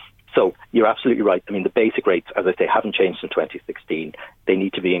 So you're absolutely right. I mean, the basic rates, as I say, haven't changed in 2016. They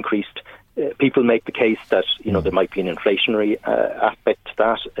need to be increased. People make the case that, there might be an inflationary aspect to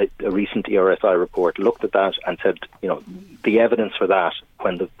that. A recent ERSI report looked at that and said, the evidence for that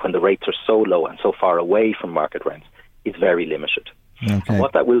when the rates are so low and so far away from market rents is very limited. Okay. And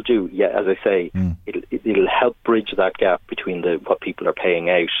what that will do, as I say, it'll help bridge that gap between what people are paying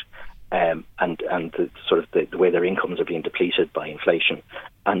out and the sort of the way their incomes are being depleted by inflation,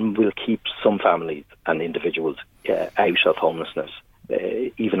 and will keep some families and individuals out of homelessness,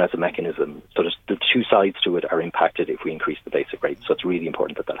 even as a mechanism. So the two sides to it are impacted if we increase the basic rate. So it's really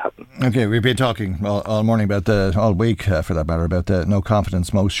important that happens. Okay, we've been talking all morning all week for that matter, about the no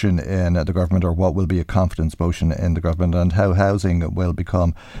confidence motion in the government, or what will be a confidence motion in the government, and how housing will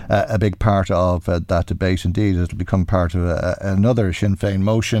become a big part of that debate. Indeed, it'll become part of another Sinn Féin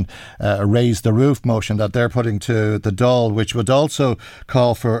motion, a raise the roof motion that they're putting to the Dáil, which would also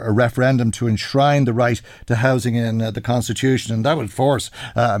call for a referendum to enshrine the right to housing in the Constitution. And that would force,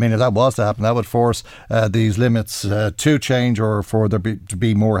 if that was to happen, that would force these limits to change, or for there to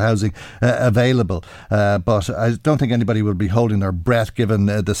be more housing available. But I don't think anybody will be holding their breath given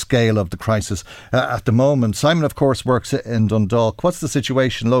the scale of the crisis at the moment. Simon, of course, works in Dundalk. What's the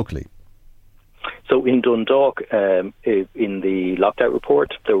situation locally? So in Dundalk, in the lockdown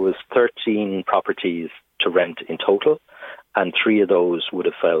report, there was 13 properties to rent in total, and 3 of those would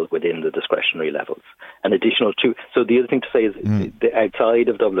have fell within the discretionary levels. An additional 2. So the other thing to say is, outside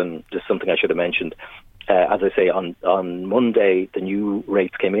of Dublin, just something I should have mentioned. As I say, on Monday, the new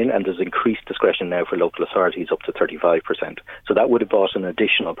rates came in, and there's increased discretion now for local authorities up to 35%. So that would have bought an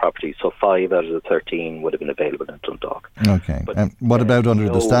additional property. So 5 out of the 13 would have been available in Dundalk. Okay. And what about under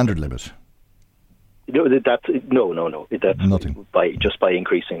the standard limit? No. That's nothing. By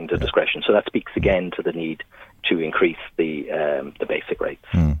increasing the discretion. So that speaks again to the need to increase the basic rates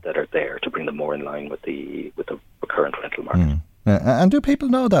that are there, to bring them more in line with the current rental market. And do people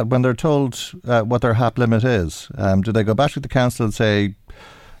know that when they're told what their HAP limit is? Do they go back to the council and say,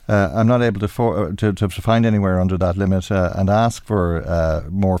 I'm not able to find anywhere under that limit, and ask for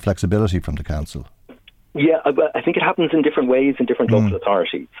more flexibility from the council? Yeah, I think it happens in different ways in different local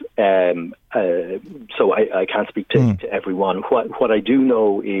authorities. So I can't speak to everyone. What I do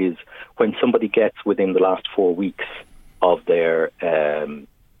know is when somebody gets within the last 4 weeks of their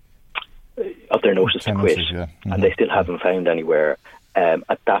notice to quit, and they still haven't found anywhere,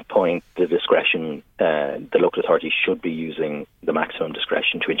 at that point, the discretion, the local authority should be using the maximum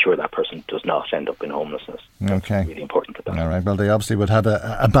discretion to ensure that person does not end up in homelessness. Okay. That's really important to them. All right. Well, they obviously would have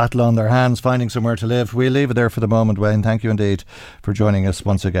a battle on their hands finding somewhere to live. We'll leave it there for the moment, Wayne. Thank you indeed for joining us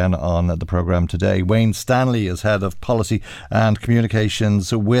once again on the programme today. Wayne Stanley is Head of Policy and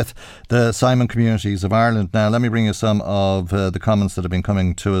Communications with the Simon Communities of Ireland. Now, let me bring you some of the comments that have been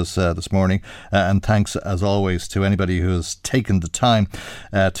coming to us this morning. And thanks, as always, to anybody who has taken the time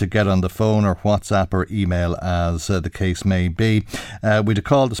to get on the phone or WhatsApp or email, as the case may be. We had a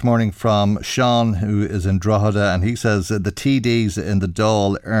call this morning from Sean, who is in Drogheda, and he says the TDs in the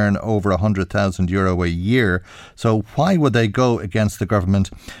Dáil earn over €100,000 a year, so why would they go against the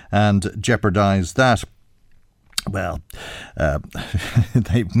government and jeopardise that? Well,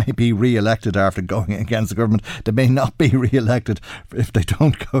 they may be re-elected after going against the government. They may not be re-elected if they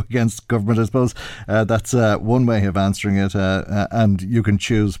don't go against government. I suppose that's one way of answering it, and you can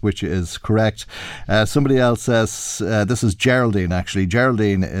choose which is correct. Somebody else says, this is Geraldine actually.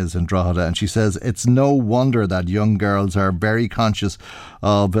 Geraldine is in Drogheda, and she says it's no wonder that young girls are very conscious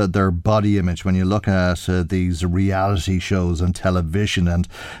of their body image when you look at these reality shows on television, and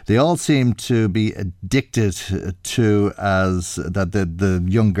they all seem to be addicted to, as that the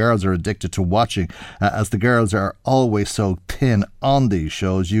young girls are addicted to watching, as the girls are always so thin on these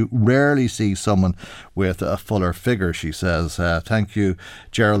shows. You rarely see someone with a fuller figure, she says. Thank you,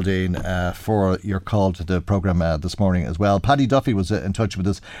 Geraldine, for your call to the programme this morning as well. Paddy Duffy was in touch with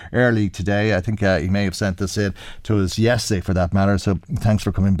us early today. I think he may have sent this in to us yesterday for that matter, so thanks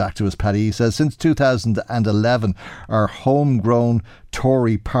for coming back to us, Paddy. He says, since 2011, our homegrown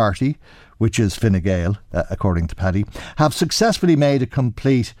Tory party, which is Fine Gael, according to Paddy, have successfully made a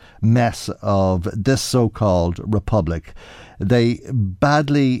complete mess of this so-called republic. They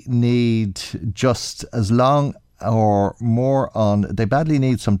badly need just as long or more on, they badly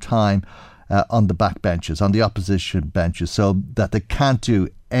need some time on the back benches, on the opposition benches, so that they can't do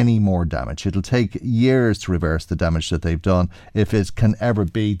any more damage. It'll take years to reverse the damage that they've done, if it can ever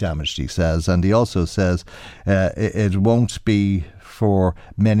be damaged, he says. And he also says it won't be for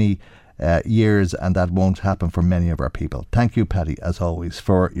many years, and that won't happen for many of our people. Thank you, Paddy, as always,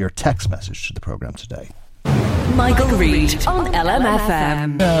 for your text message to the programme today. Michael Reid on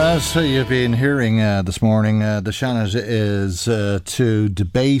LMFM. As you've been hearing this morning, the Seanad is to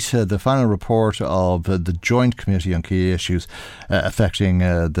debate the final report of the Joint Committee on Key Issues affecting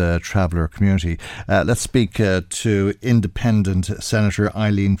the traveller community. Let's speak to Independent Senator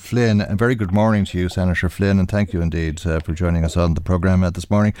Eileen Flynn. A very good morning to you, Senator Flynn, and thank you indeed for joining us on the programme this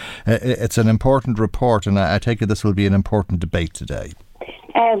morning. It's an important report, and I take it this will be an important debate today.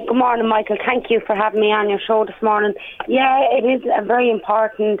 Good morning, Michael. Thank you for having me on your show this morning. Yeah, it is a very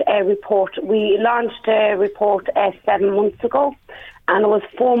important report. We launched a report 7 months ago, and it was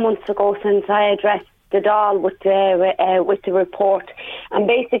 4 months ago since I addressed the Dáil with the report. And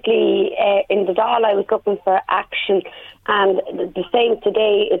basically, in the Dáil, I was looking for action, and the same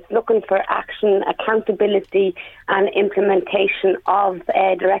today, it's looking for action, accountability and implementation of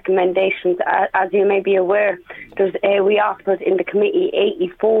the recommendations. As you may be aware, we offered in the committee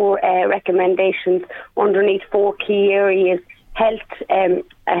 84 recommendations underneath 4 key areas: health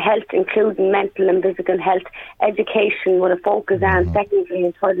including mental and physical health, education with a focus on secondary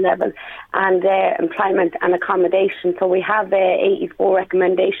and third level, and employment and accommodation. So we have 84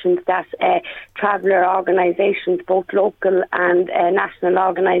 recommendations that traveller organisations, both local and national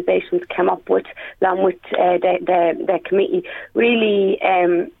organisations, came up with, along with the committee. Really,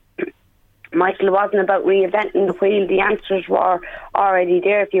 Michael, it wasn't about reinventing the wheel. The answers were already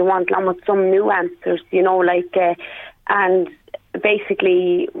there, if you want, along with some new answers, and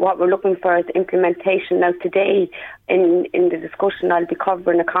basically what we're looking for is implementation. Now today in the discussion I'll be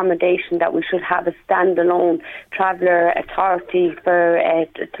covering accommodation, that we should have a standalone traveller authority for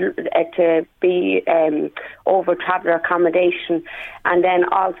to be over traveller accommodation, and then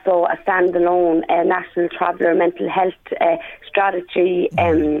also a standalone national traveller mental health strategy,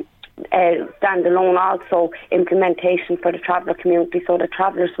 standalone also implementation for the traveller community, so the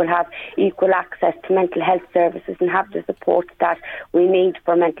travellers will have equal access to mental health services and have the support that we need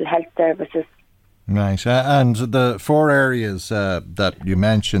for mental health services. Right, and the 4 areas that you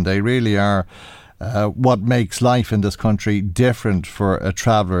mentioned, they really are what makes life in this country different for a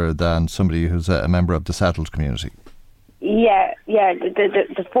traveller than somebody who's a member of the settled community. Yeah.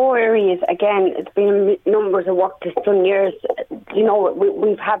 The 4 areas, again, it's been numbers of work that's done years.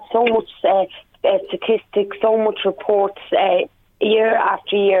 We've had so much statistics, so much reports, year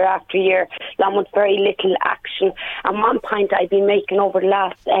after year after year, along with very little action. And one point I've been making over the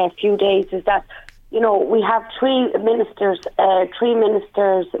last few days is that, we have 3 ministers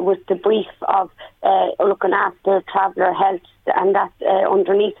with the brief of looking after traveller health, and that's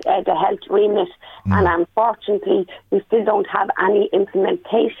underneath the health remit. And unfortunately, we still don't have any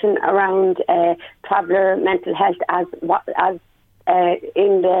implementation around traveller mental health as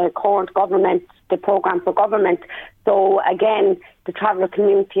in the current government, the programme for government. So again, the traveller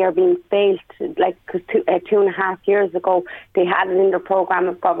community are being failed. Like 2.5 years ago, they had it in the programme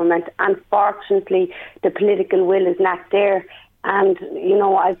of government. Unfortunately, the political will is not there. And,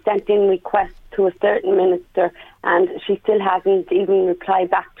 I've sent in requests to a certain minister, and she still hasn't even replied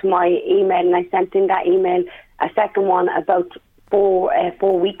back to my email. And I sent in that email, a second one, about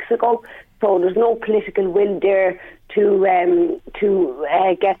 4 weeks ago. So there's no political will there to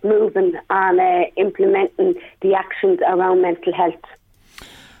get moving on implementing the actions around mental health.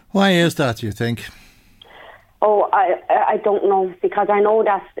 Why is that, you think? Oh, I don't know, because I know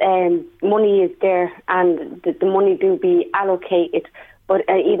that money is there and the money do be allocated, but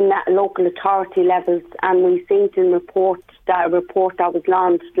even at local authority levels, and we've seen in a report that was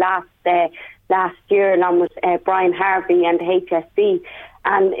launched last year along with Brian Harvey and the HSE.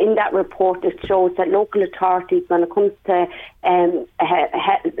 And in that report, it shows that local authorities, when it comes to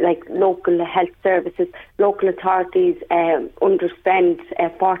local health services, local authorities underspend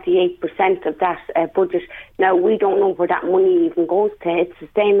 48% of that budget. Now, we don't know where that money even goes to. It's the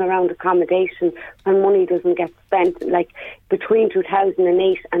same around accommodation when money doesn't get spent. Like between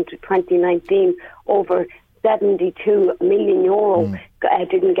 2008 and 2019, over 72 million euro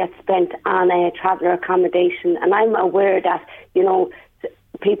didn't get spent on traveller accommodation. And I'm aware that,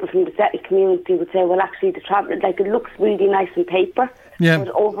 people from the settled community would say, well, actually, the traveller, it looks really nice on paper, but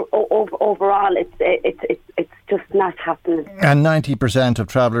overall, it's just not happening. And 90% of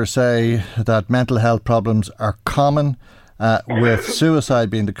travellers say that mental health problems are common, with suicide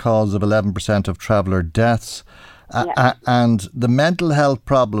being the cause of 11% of traveller deaths. And the mental health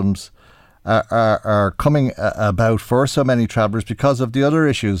problems are coming about for so many travellers because of the other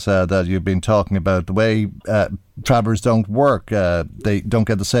issues that you've been talking about, the way travellers don't work, they don't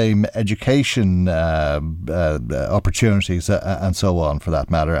get the same education opportunities and so on, for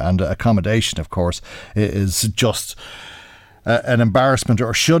that matter, and accommodation, of course, is just an embarrassment,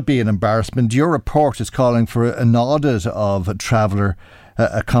 or should be an embarrassment. Your report is calling for an audit of traveller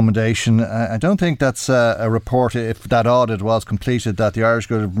accommodation. I don't think that's a report, if that audit was completed, that the Irish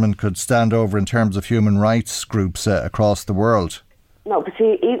government could stand over in terms of human rights groups across the world. No, but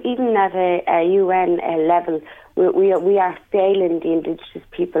see, even at a UN level, we are failing the indigenous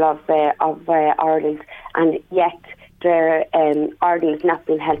people of Ireland, and yet Ireland is not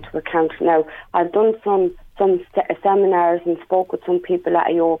being held to account. Now, I've done some seminars and spoke with some people at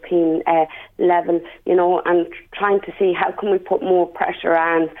a European level, and trying to see how can we put more pressure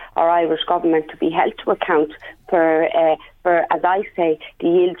on our Irish government to be held to account for, as I say, the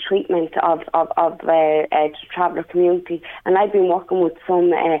ill treatment of the traveller community. And I've been working with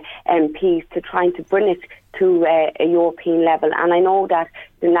some MPs to trying to bring it to a European level. And I know that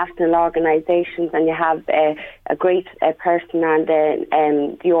the national organisations, and you have a great person on the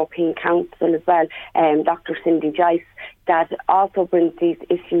European Council as well, Dr. Cindy Joyce, that also brings these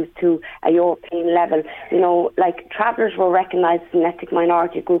issues to a European level. Like travellers were recognised as an ethnic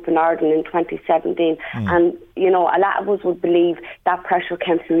minority group in Ireland in 2017, and a lot of us would believe that pressure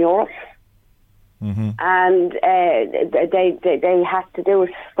came from Europe. Mm-hmm. And they have to do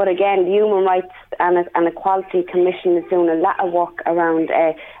it. But again, the Human Rights and Equality Commission is doing a lot of work around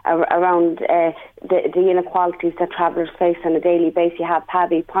the inequalities that travellers face on a daily basis. You have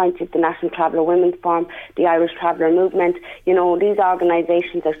PAVI, Pointed, the National Traveller Women's Forum, the Irish Traveller Movement. These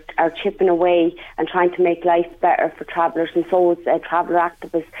organisations are chipping away and trying to make life better for travellers, and so is traveller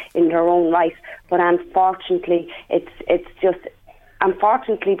activists in their own right. But unfortunately,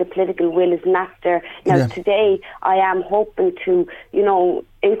 Unfortunately, the political will is not there. Now, today, I am hoping to,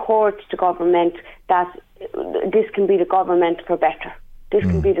 encourage the government that this can be the government for better. This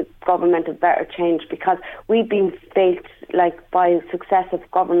can be the government of better change, because we've been failed, by successive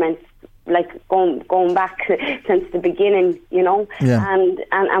governments, going back since the beginning, and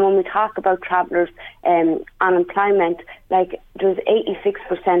when we talk about travellers unemployment, there's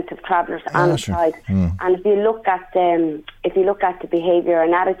 86% of travellers unemployed, and if you look at the behaviour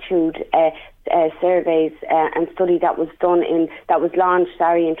and attitude surveys and study that was launched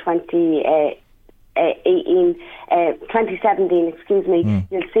in 2017,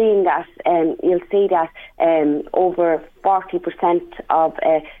 you'll see that over 40% of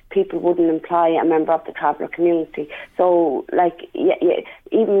people wouldn't employ a member of the traveller community. So,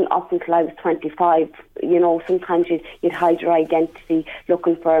 even up until I was 25, sometimes you'd hide your identity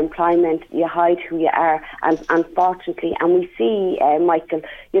looking for employment. You hide who you are, and unfortunately, and we see, Michael,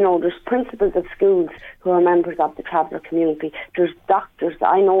 there's principals of schools who are members of the traveller community. There's doctors,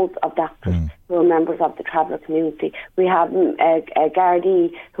 I know of doctors who are members of the traveller community. We have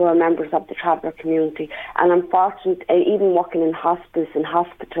Gardaí who are members of the traveller community, and unfortunately, even working in hospitals and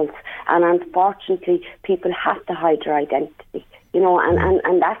hospitals, and unfortunately, people have to hide their identity,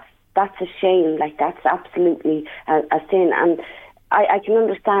 and that's a shame. That's absolutely a sin, and I can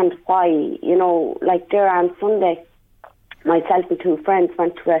understand why. There on Sunday, myself and two friends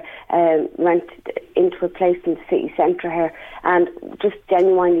went into a place in the city centre here, and just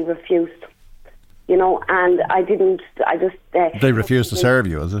genuinely refused. And I just... they refused to serve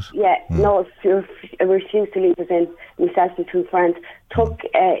you, is it? Yeah, no, I refused to leave us in. Myself and two friends took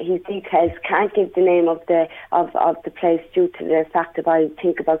his details, can't give the name of the place due to the fact that I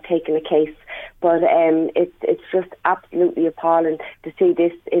think about taking a case. But it's just absolutely appalling to see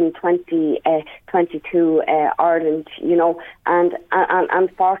this in 2022 Ireland, and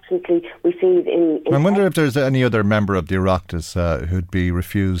unfortunately we see it in I wonder if there's any other member of the Oireachtas who'd be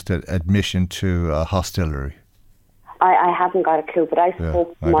refused admission to a hostelry. I haven't got a clue, but I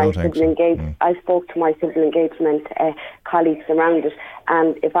spoke to my civil engagement. I spoke to my civil engagement colleagues around it,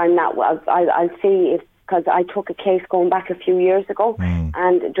 and if I'm not, I'll see if, because I took a case going back a few years ago,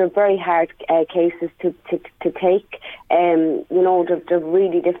 and they're very hard cases to take. They're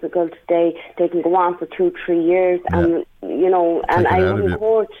really difficult. They can go on for 2-3 years, and and I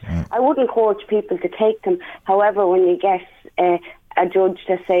wouldn't encourage people to take them. However, when you get a judge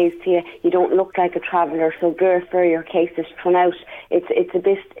that says to you, you don't look like a traveller, so therefore your case is thrown out, it's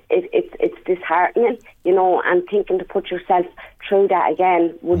disheartening, and thinking to put yourself through that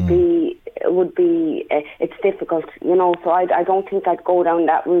again would be it's difficult, so I don't think I'd go down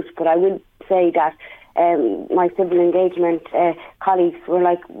that route. But I would say that my civil engagement colleagues were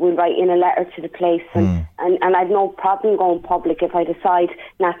like, we'll write in a letter to the place, and I've no problem going public if I decide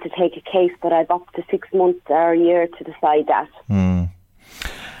not to take a case, but I've up to 6 months or a year to decide that.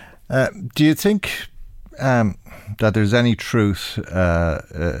 Do you think that there's any truth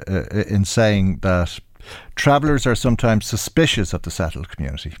in saying that travellers are sometimes suspicious of the settled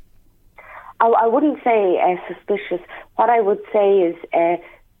community? I wouldn't say suspicious. What I would say is,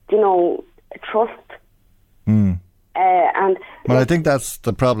 trust. I think that's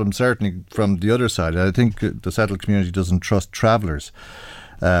the problem, certainly from the other side. I think the settled community doesn't trust travellers.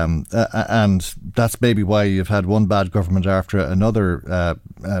 And that's maybe why you've had one bad government after another,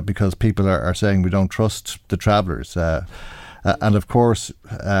 because people are saying we don't trust the travellers. And of course,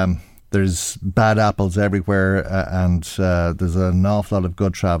 there's bad apples everywhere, and there's an awful lot of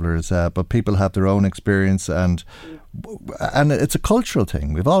good travellers, but people have their own experience, and it's a cultural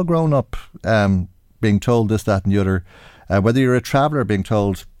thing. We've all grown up being told this, that and the other. Whether you're a traveller being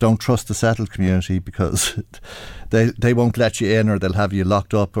told don't trust the settled community because they won't let you in or they'll have you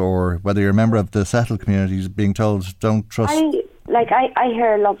locked up, or whether you're a member of the settled community being told don't trust. I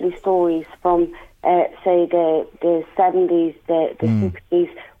hear lovely stories from say the 70s, the 60s,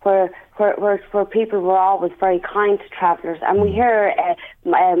 where people were always very kind to travellers, and we hear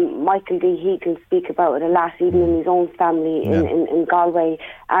Michael D. Hegan speak about it a lot, even in his own family in Galway,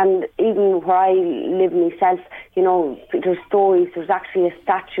 and even where I live myself. There's stories. There's actually a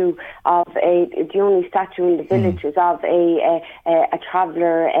statue of the only statue in the village is of a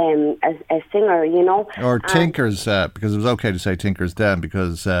traveller, a singer. Or tinkers, because it was okay to say tinkers then,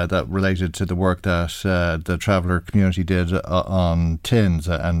 because that related to the work that the traveller community did on tins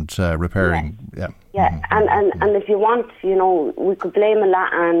and repairing. And if you want, we could blame a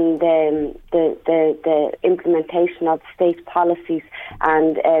lot on the implementation of state policies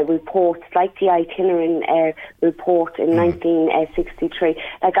and reports like the itinerant report in 1963.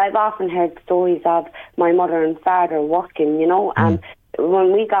 Like, I've often heard stories of my mother and father working, and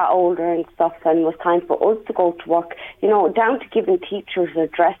when we got older and stuff and it was time for us to go to work, down to giving teachers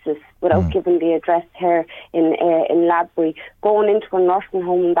addresses without giving the address here in Ladbury, going into a nursing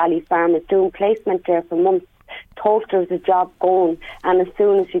home in Ballyfarmers, doing placement there for months, told there was a job going, and as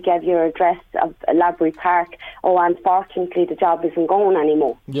soon as you gave your address of Ladbury Park, unfortunately the job isn't going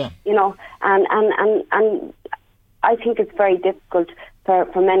anymore. And I think it's very difficult for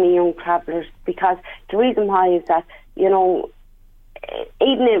many young travellers, because the reason why is that,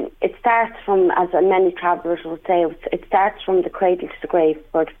 even it starts from, as many travellers would say, it starts from the cradle to the grave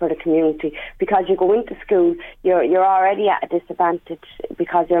for the community, because you go into school, you're already at a disadvantage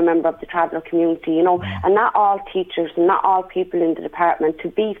because you're a member of the traveller community, and not all teachers and not all people in the department, to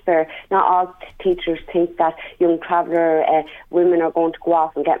be fair, not all teachers think that young traveller women are going to go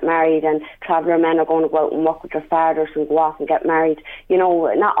off and get married, and traveller men are going to go out and work with their fathers and go off and get married.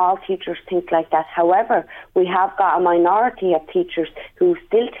 Not all teachers think like that. However, we have got a minority of teachers who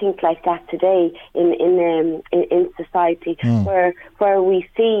still think like that today in society, where we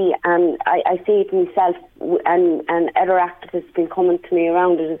see, and I see it myself, and other activists have been coming to me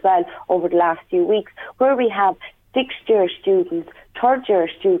around it as well over the last few weeks, where we have 6th year students, 3rd year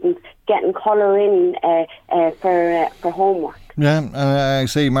students getting colour in for homework. I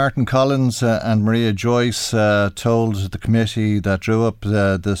see Martin Collins and Maria Joyce told the committee that drew up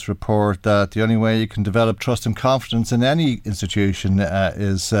this report that the only way you can develop trust and confidence in any institution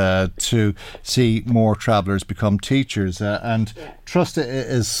is to see more travellers become teachers. And trust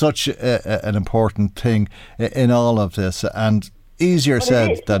is such an important thing in all of this, and easier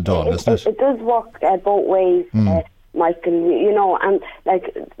said than done, isn't it? It does work both ways. Michael, and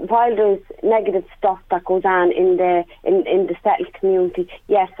like, while there's negative stuff that goes on in the settled community,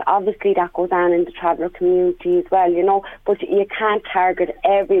 yes, obviously that goes on in the traveller community as well, but you can't target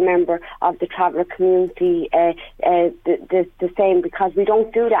every member of the traveller community the same, because we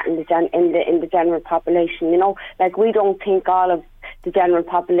don't do that in the general population. Like, we don't think all of the general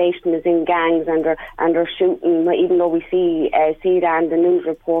population is in gangs and are shooting, even though we see that in the news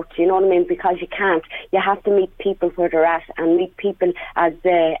reports. You know what I mean? Because you can't. You have to meet people where they're at and meet people as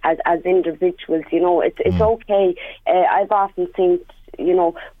individuals. It's okay. I've often seen,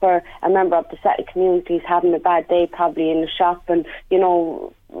 where a member of the settled community is having a bad day, probably in the shop, and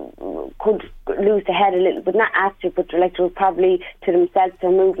could lose the head a little, but not at you, but they're probably to themselves,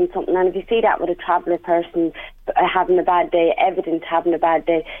 they're moving something. And if you see that with a traveller person having a bad day, evident having a bad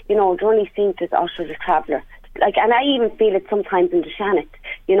day, they're only seen as usher the traveller. And I even feel it sometimes in the Shannon,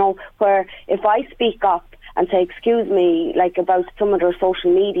 where if I speak up and say, excuse me, like about some of their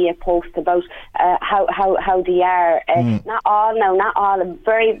social media posts about how they are. Not all,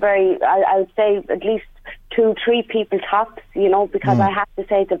 very, very, I would say at least 2-3 people tops, because I have to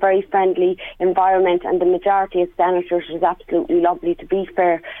say it's a very friendly environment, and the majority of senators is absolutely lovely, to be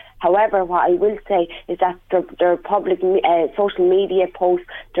fair. However, what I will say is that their public social media posts,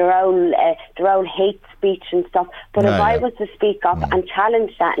 their own hate speech and stuff. But if I was to speak up and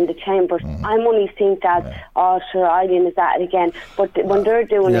challenge that in the chambers, I'm only seeing that, sure, Eileen is at it again. But when they're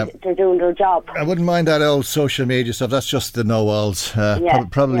doing it, they're doing their job. I wouldn't mind that old social media stuff. That's just the know-alls.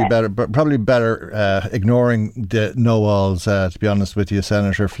 Probably better ignoring the know-alls. To be honest with you,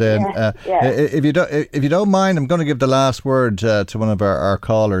 Senator Flynn. If you don't mind, I'm going to give the last word to one of our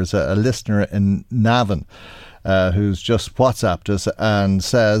callers. A listener in Navan who's just WhatsApped us and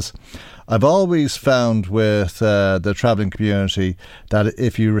says, I've always found with the travelling community that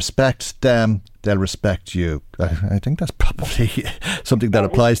if you respect them, they'll respect you. I think that's probably something that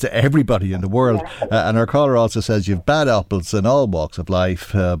applies to everybody in the world. And our caller also says you've bad apples in all walks of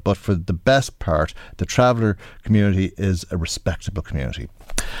life, but for the best part, the traveller community is a respectable community.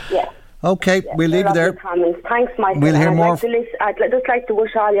 Yeah. Okay, we'll leave it there. Comments. Thanks, Michael. We'll hear more. I'd just like to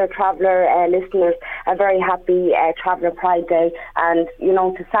wish all your traveller listeners a very happy Traveller Pride Day, and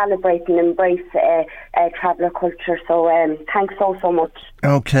to celebrate and embrace traveller culture. So thanks so much.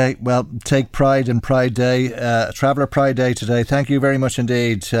 Okay, well, take pride in Pride Day, Traveller Pride Day today. Thank you very much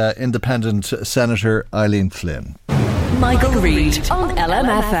indeed, Independent Senator Eileen Flynn. Michael Reid on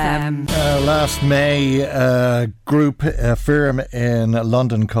LMFM. Last May, a firm in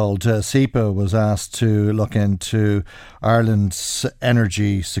London called SEPA was asked to look into Ireland's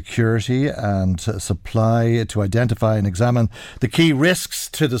energy security and supply, to identify and examine the key risks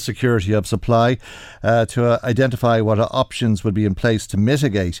to the security of supply, to identify what options would be in place to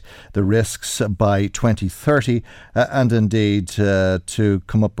mitigate the risks by 2030, and indeed to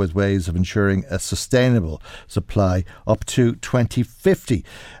come up with ways of ensuring a sustainable supply up to 2050.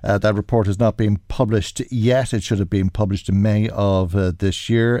 That report has not been published yet. It should have been published in May of this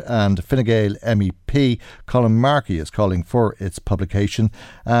year, and Fine Gael MEP Colin Markey is calling for its publication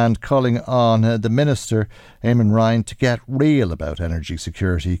and calling on the Minister, Eamon Ryan, to get real about energy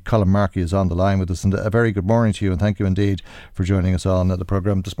security. Colin Markey is on the line with us, and a very good morning to you, and thank you indeed for joining us on the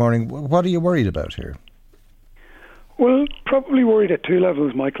programme this morning. What are you worried about here? Well, probably worried at two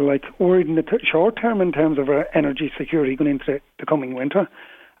levels, Michael. Like, worried in the short term in terms of our energy security going into the coming winter,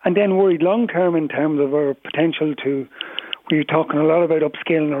 and then worried long term in terms of our potential to... We're talking a lot about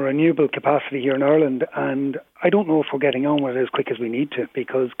upscaling our renewable capacity here in Ireland, and I don't know if we're getting on with it as quick as we need to,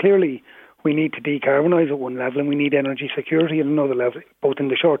 because clearly we need to decarbonise at one level and we need energy security at another level, both in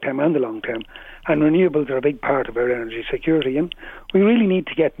the short term and the long term. And renewables are a big part of our energy security, and we really need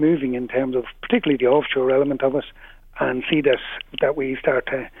to get moving in terms of particularly the offshore element of it, and see that we start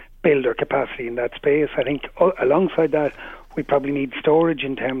to build our capacity in that space. I think alongside that, we probably need storage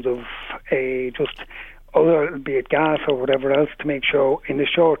in terms of other, be it gas or whatever else, to make sure in the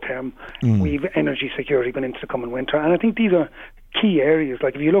short term we've energy security going into the coming winter. And I think these are key areas.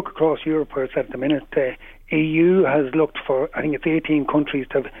 Like if you look across Europe where it's at the minute, the EU has looked for, I think it's 18 countries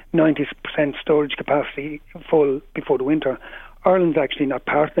to have 90% storage capacity full before the winter. Ireland's actually not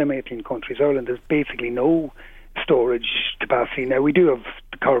part of them 18 countries. Ireland has basically no storage capacity. Now we do have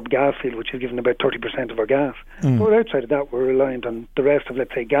the Corrib gas field, which is given about 30% of our gas. But outside of that, we're reliant on the rest of,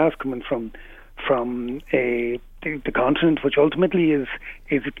 let's say, gas coming from the continent, which ultimately is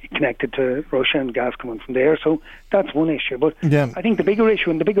connected to Russia, and gas coming from there. So that's one issue. But I think the bigger issue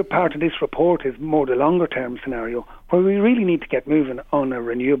and the bigger part of this report is more the longer term scenario, where we really need to get moving on our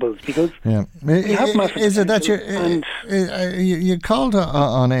renewables, because we have massive... Is it that you called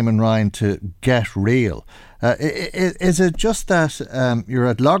on Eamon Ryan to get real? Is it just that you're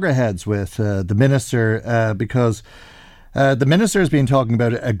at loggerheads with the Minister, because the Minister has been talking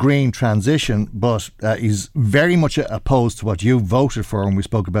about a green transition, but he's very much opposed to what you voted for, and we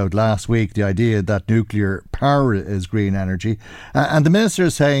spoke about last week, the idea that nuclear power is green energy. And the Minister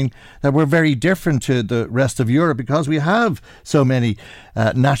is saying that we're very different to the rest of Europe because we have so many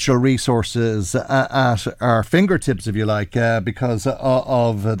natural resources at our fingertips, if you like, because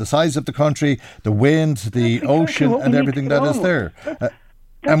of the size of the country, the wind, the ocean, and everything that is there.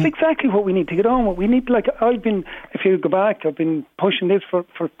 That's exactly what we need to get on with. We need, if you go back, I've been pushing this for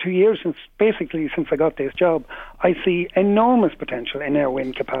 2 years, since I got this job. I see enormous potential in our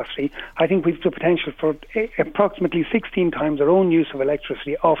wind capacity. I think we've the potential for approximately 16 times our own use of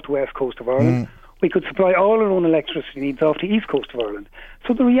electricity off the west coast of Ireland. We could supply all our own electricity needs off the east coast of Ireland.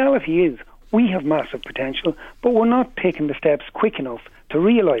 So the reality is, we have massive potential, but we're not taking the steps quick enough to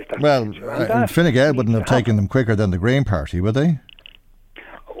realise that. Well, Fine Gael wouldn't have taken them quicker than the Green Party, would they?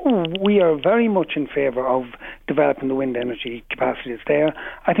 We are very much in favour of developing the wind energy capacity that's there.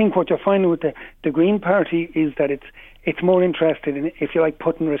 I think what you're finding with the Green Party is that it's more interested in, if you like,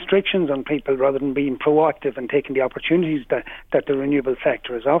 putting restrictions on people rather than being proactive and taking the opportunities that the renewable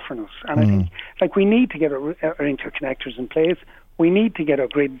sector is offering us. And I think, like, we need to get our interconnectors in place, we need to get our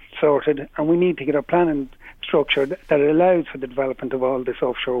grid sorted, and we need to get our planning structure that allows for the development of all this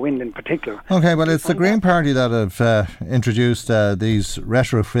offshore wind in particular. Okay, well, it's the Green Party that have introduced these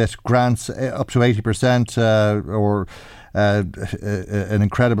retrofit grants up to 80% or an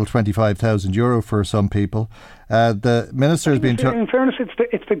incredible €25,000 for some people. The minister has been... In fairness,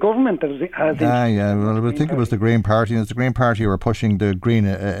 it's the government that has... Well, I would think it was the Green Party, and it's the Green Party who are pushing the green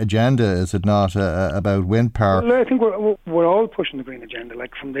agenda, is it not, about wind power? Well, I think we're all pushing the green agenda.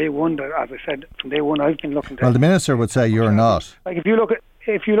 Like, from day one, as I said, from day one, I've been looking... Well, the minister would say you're not. Like, if you look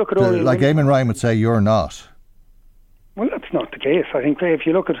at all... Like Eamon Ryan would say you're not. Well, that's not the case. I think if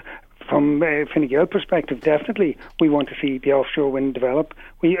you look at... From Fine Gael perspective, definitely we want to see the offshore wind develop.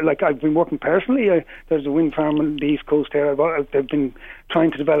 I've been working personally. There's a wind farm on the east coast there. They've been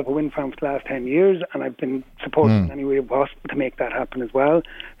trying to develop a wind farm for the last 10 years, and I've been supporting in any way possible to make that happen as well.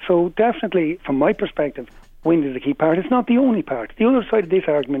 So definitely, from my perspective, wind is a key part. It's not the only part. The other side of this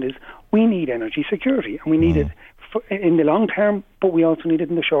argument is we need energy security, and we need it in the long term, but we also need it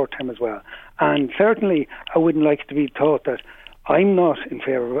in the short term as well. And certainly, I wouldn't like to be taught that I'm not in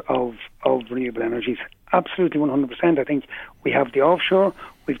favour of renewable energies. Absolutely 100%. I think we have the offshore,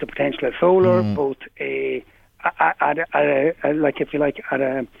 we have the potential of solar, both at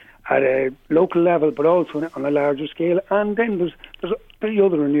a local level, but also on a larger scale. And then there's the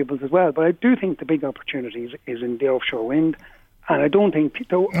other renewables as well. But I do think the big opportunity is in the offshore wind. And I don't think...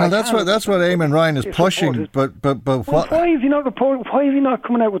 Well, that's what Eamon Ryan is pushing, but what... Why is he not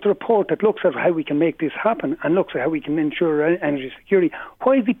coming out with a report that looks at how we can make this happen and looks at how we can ensure energy security?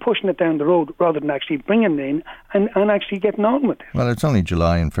 Why is he pushing it down the road rather than actually bringing it in and actually getting on with it? Well, it's only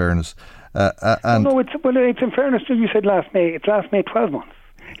July, in fairness. It's in fairness. You said last May. It's last May, 12 months.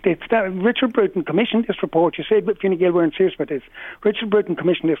 Richard Bruton commissioned this report. You said Fine Gael weren't serious about this. Richard Bruton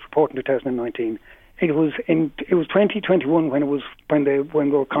commissioned this report in 2019. It was 2021 when they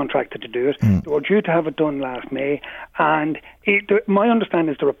were contracted to do it. They were due to have it done last May, and my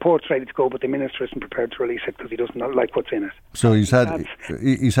understanding is the report's ready to go, but the minister isn't prepared to release it because he doesn't like what's in it. So he's had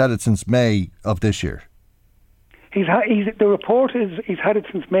it since May of this year. He's had it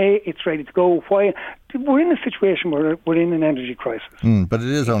since May. It's ready to go. Why? We're in a situation where we're in an energy crisis. But it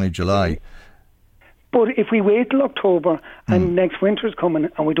is only July. But if we wait till October and next winter is coming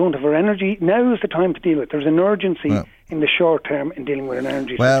and we don't have our energy, now is the time to deal with it. There's an urgency in the short term in dealing with an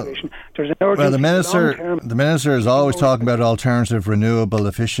energy situation. There's an urgency in the minister is always talking about alternative, renewable,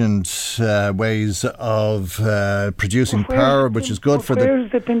 efficient ways of producing power, which is good for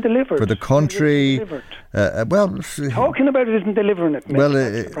the country. Talking about it isn't delivering it.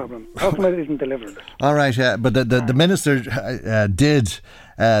 That's the problem. Talking about it isn't delivering it. All right, but the minister did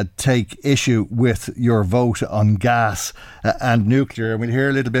take issue with your vote on gas and nuclear. We'll hear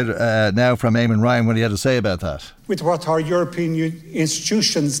a little bit now from Eamon Ryan what he had to say about that. With what our European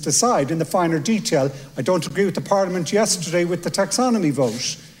institutions decide in the finer detail. I don't agree with the Parliament yesterday with the taxonomy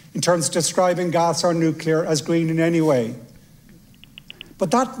vote in terms of describing gas or nuclear as green in any way.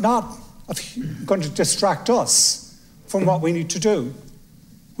 But that's not going to distract us from what we need to do,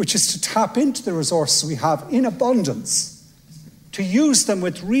 which is to tap into the resources we have in abundance, to use them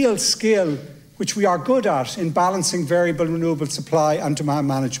with real skill, which we are good at in balancing variable renewable supply and demand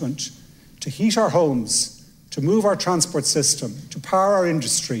management, to heat our homes, to move our transport system, to power our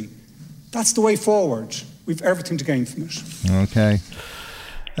industry. That's the way forward. We've everything to gain from it. Okay.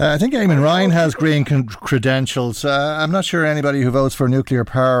 I think Eamon Ryan has green credentials. I'm not sure anybody who votes for nuclear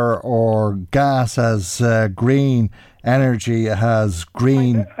power or gas as green energy has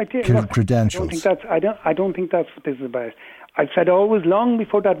green credentials. I don't think that's what this is about. I've said always, long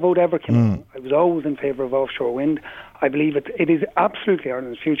before that vote ever came out, I was always in favour of offshore wind. I believe it is absolutely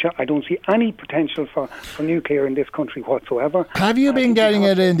Ireland's future. I don't see any potential for nuclear in this country whatsoever. Have you been getting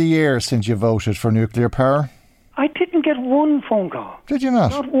it in the year since you voted for nuclear power? I didn't get one phone call. Did you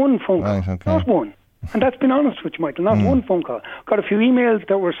not? Not one phone call. Right, okay. Not one. And that's been honest with you, Michael. Not one phone call. Got a few emails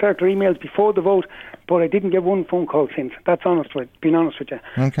that were circular emails before the vote, but I didn't get one phone call since. That's being honest with you.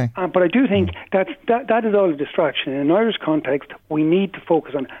 Okay. But I do think that is all a distraction. In an Irish context, we need to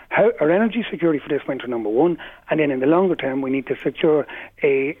focus on our energy security for this winter, number one, and then in the longer term, we need to secure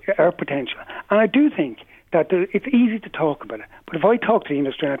our potential. And I do think that it's easy to talk about it. But if I talk to the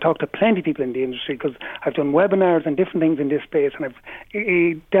industry, and I talk to plenty of people in the industry, because I've done webinars and different things in this space, and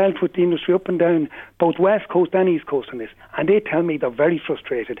I've dealt with the industry up and down, both West Coast and East Coast on this, and they tell me they're very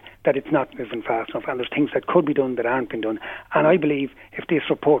frustrated that it's not moving fast enough, and there's things that could be done that aren't being done. And I believe if this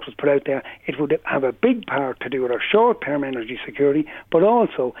report was put out there, it would have a big part to do with our short-term energy security, but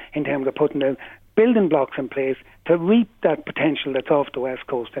also in terms of putting down building blocks in place to reap that potential that's off the West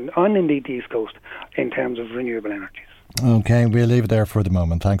Coast and indeed the East Coast in terms of renewable energies. Okay, we'll leave it there for the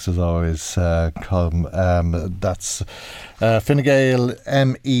moment. Thanks as always, Colm. That's Fine Gael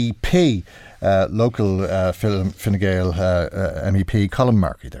MEP, local Fine Gael MEP, Colm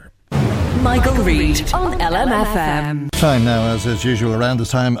Markey there. Michael Reid on LMFM. Time now, as is usual around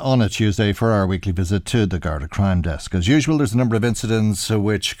this time on a Tuesday, for our weekly visit to the Garda Crime Desk. As usual, there's a number of incidents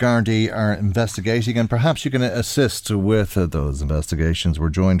which Gardaí are investigating, and perhaps you can assist with those investigations. We're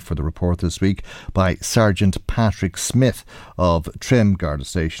joined for the report this week by Sergeant Patrick Smith of Trim Garda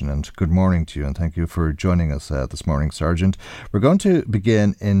Station. And good morning to you, and thank you for joining us this morning, Sergeant. We're going to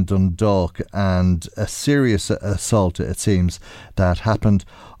begin in Dundalk and a serious assault, it seems, that happened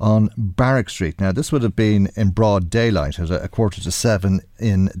on Barrack Street. Now, this would have been in broad daylight at 6:45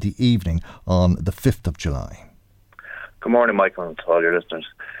 in the evening on the 5th of July. Good morning, Michael, and to all your listeners.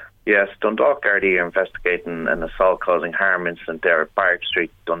 Yes, Dundalk Gardaí are investigating an assault causing harm incident there at Barrack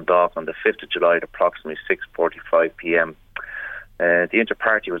Street, Dundalk, on the 5th of July at approximately 6:45 p.m. The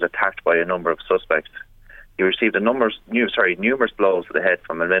inter-party was attacked by a number of suspects. He received numerous blows to the head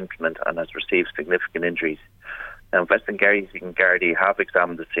from an implement and has received significant injuries. Now, investigating Gardaí have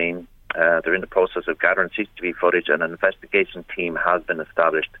examined the scene. They're in the process of gathering CCTV footage, and an investigation team has been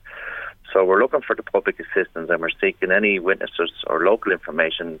established. So we're looking for the public assistance, and we're seeking any witnesses or local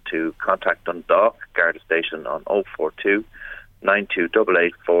information to contact Dundalk Garda Station on 042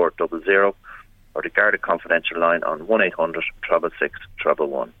 9288 400 or the Garda Confidential line on 1800 666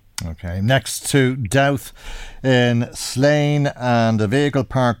 111. Okay, next to Douth in Slane, and a vehicle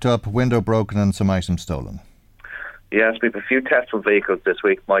parked up, window broken and some items stolen. Yes, we have a few thefts from vehicles this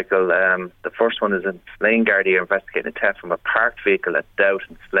week, Michael. The first one is in Slane. Gardaí are investigating a theft from a parked vehicle at Douth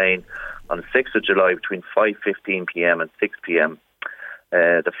in Slane on the 6th of July between 5:15 p.m. and 6 p.m.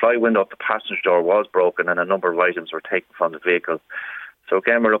 The fly window of the passenger door was broken and a number of items were taken from the vehicle. So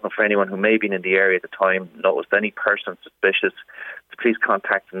again, we're looking for anyone who may have been in the area at the time, noticed any person suspicious, to please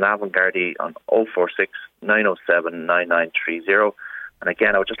contact Navan Gardaí on 046 907 9930. And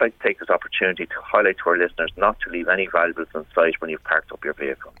again, I would just like to take this opportunity to highlight to our listeners not to leave any valuables on site when you've parked up your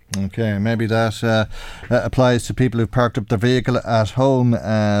vehicle. Okay, maybe that applies to people who've parked up their vehicle at home.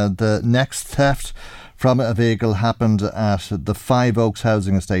 The next theft from a vehicle happened at the Five Oaks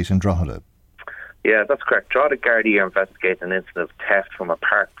housing estate in Drogheda. Yeah, that's correct. Drogheda Gardaí are investigating an incident of theft from a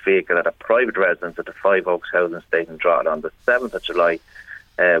parked vehicle at a private residence at the Five Oaks housing estate in Drogheda on the 7th of July,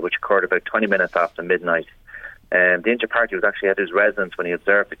 which occurred about 20 minutes after midnight. The inter-party was actually at his residence when he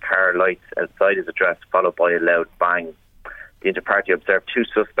observed the car lights outside his address, followed by a loud bang. The inter-party observed two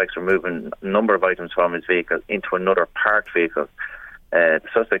suspects removing a number of items from his vehicle into another parked vehicle. The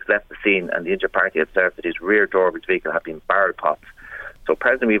suspects left the scene, and the inter-party observed that his rear door of his vehicle had been barrel popped. So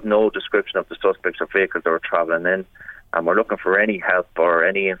presently we have no description of the suspects or vehicles that were travelling in, and we're looking for any help or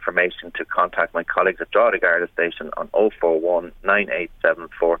any information to contact my colleagues at Drogheda Garda Station on 041 987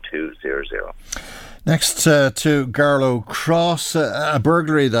 4200. Next to Garlow Cross, a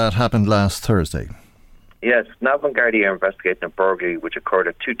burglary that happened last Thursday. Yes, Navan Gardaí are investigating a burglary which occurred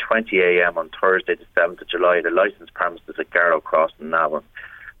at 2:20 a.m. on Thursday the 7th of July at a licensed premises at Garlow Cross in Navan.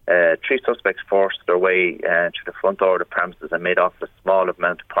 Three suspects forced their way through the front door of the premises and made off with a small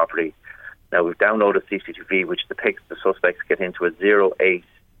amount of property. Now, we've downloaded CCTV which depicts the suspects get into a 08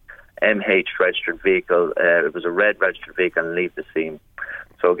 MH registered vehicle. It was a red registered vehicle, and leave the scene.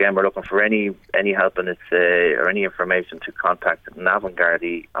 So again, we're looking for any help in this or any information to contact Navan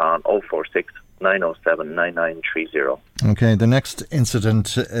Gardaí on 046 907 9930. Okay, the next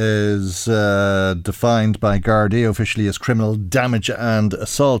incident is defined by Gardaí officially as criminal damage and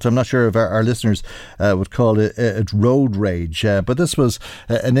assault. I'm not sure if our listeners would call it road rage, but this was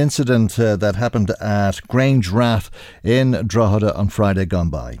an incident that happened at Grange Rath in Drogheda on Friday gone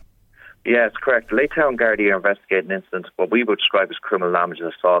by. Yes, correct. Laytown Gardaí are investigating an incident what we would describe as criminal damage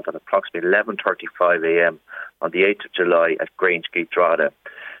and assault at approximately 11:35 a.m. on the 8th of July at Grange Gate, Drogheda.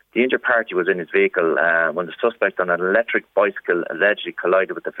 The injured party was in his vehicle when the suspect on an electric bicycle allegedly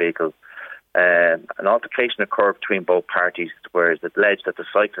collided with the vehicle. An altercation occurred between both parties, where it's alleged that the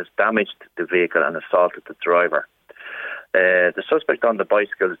cyclist damaged the vehicle and assaulted the driver. The suspect on the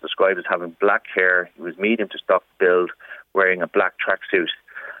bicycle is described as having black hair. He was medium to stock build, wearing a black tracksuit.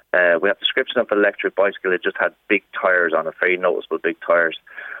 We have description of an electric bicycle. It just had big tyres on it, very noticeable big tyres.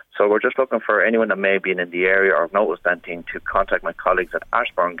 So we're just looking for anyone that may be in the area or have noticed anything to contact my colleagues at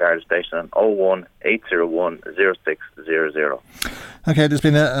Ashbourne Garda Station on 01 801 0600. Okay, there's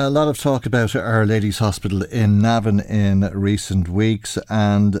been a lot of talk about Our Lady's Hospital in Navan in recent weeks,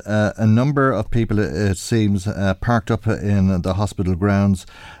 and a number of people, it seems, parked up in the hospital grounds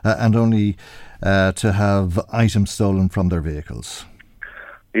and only to have items stolen from their vehicles.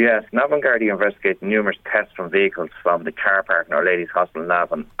 Yes, Navan Gardaí investigated numerous tests from vehicles from the car park in Our Lady's Hospital in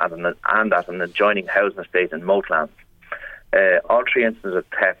Navan and at an adjoining housing estate in Moatlands. All three instances of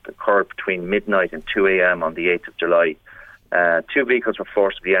theft occurred between midnight and 2 a.m. on the 8th of July. 2 vehicles were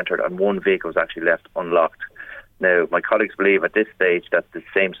forcibly entered and 1 vehicle was actually left unlocked. Now, my colleagues believe at this stage that the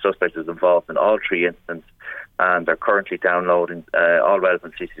same suspect is involved in all 3 incidents, and they're currently downloading all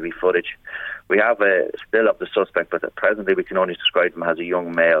relevant CCTV footage. We have still of the suspect, but presently we can only describe him as a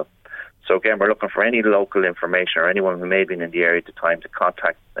young male. So again, we're looking for any local information or anyone who may have been in the area at the time to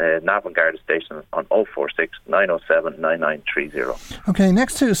contact Navan Garda Station on 046 907 9930. Okay,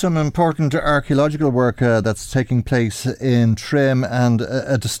 next to some important archaeological work that's taking place in Trim and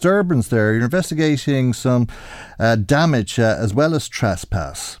a disturbance there, you're investigating some damage as well as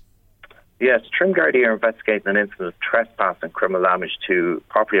trespass. Yes, Trim Gardaí are investigating an incident of trespass and criminal damage to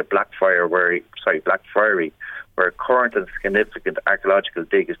property at Blackfriary, where a current and significant archaeological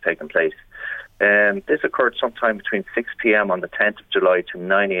dig is taking place. This occurred sometime between 6 p.m. on the 10th of July to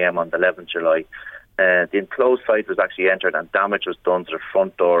 9 a.m. on the 11th of July. The enclosed site was actually entered and damage was done to the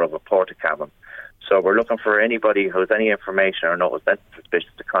front door of a porta cabin. So we're looking for anybody who has any information or knows that's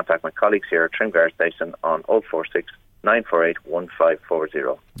suspicious to contact my colleagues here at Trim Garda Station on 046 948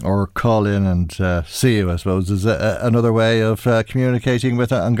 1540. Or call in and see you, I suppose, is another way of communicating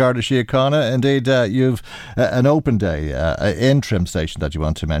with An Garda Síochána. Indeed, you've an open day in Trim Station that you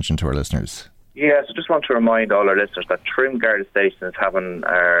want to mention to our listeners. Yes, I just want to remind all our listeners that Trim Garda Station is having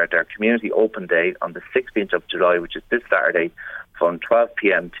their community open day on the 16th of July, which is this Saturday, from 12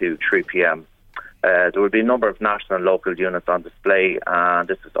 p.m. to 3 p.m. There will be a number of national and local units on display, and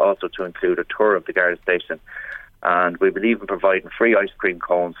this is also to include a tour of the Garda Station. And we believe in providing free ice cream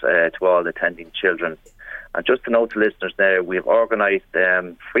cones to all attending children. And just to note to listeners now, we have organised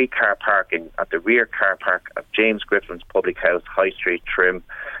free car parking at the rear car park of James Griffin's Public House, High Street, Trim,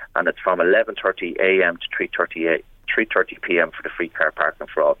 and it's from 11:30 a.m. to 3:30 p.m. for the free car parking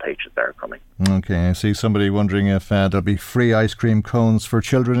for all patrons that are coming. Okay, I see somebody wondering if there'll be free ice cream cones for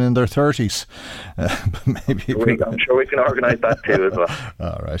children in their 30s. Maybe I'm sure we can organise that too as well.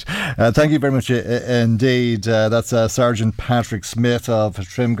 All right. Thank you very much indeed. That's Sergeant Patrick Smith of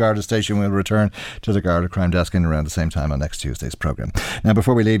Trim Garda Station. We'll return to the Garda Crime Desk in around the same time on next Tuesday's programme. Now,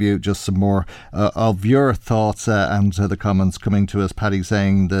 before we leave you, just some more of your thoughts and the comments coming to us. Paddy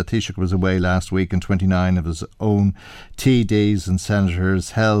saying the Taoiseach was away last week and 29 of his own TDs and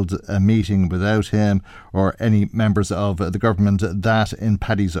senators held a meeting without him or any members of the government. That, in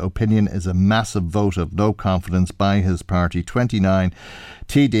Paddy's opinion, is a massive vote of no confidence by his party. 29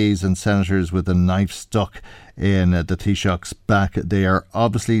 TDs and senators with a knife stuck in the Taoiseach's back. They are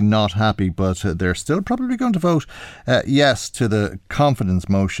obviously not happy, but they're still probably going to vote yes to the confidence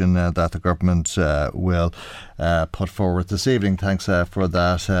motion that the government will put forward this evening. Thanks for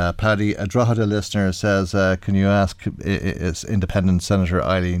that. Paddy, a Drogheda listener says, can you ask Independent Senator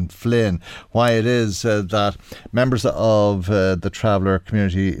Eileen Flynn why it is that members of the traveller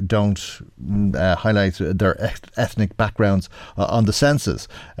community don't highlight their ethnic backgrounds on the census?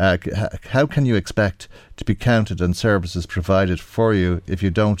 How can you expect to be counted and services provided for you if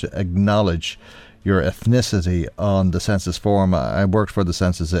you don't acknowledge your ethnicity on the census form? I worked for the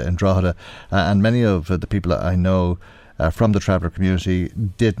census in Drogheda, and many of the people I know from the traveller community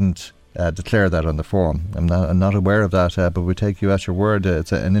didn't declare that on the form. I'm not aware of that, but we take you at your word.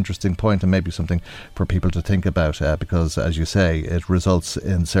 It's an interesting point and maybe something for people to think about because, as you say, it results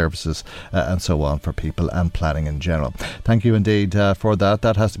in services and so on for people and planning in general. Thank you indeed for that.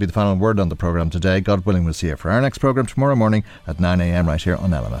 That has to be the final word on the programme today. God willing, we'll see you for our next programme tomorrow morning at 9 a.m. right here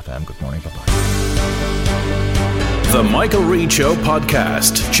on LMFM. Good morning. Bye-bye. The Michael Reid Show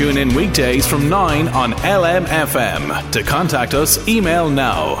podcast. Tune in weekdays from 9 on LMFM. To contact us, email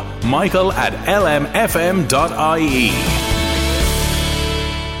now, michael@lmfm.ie.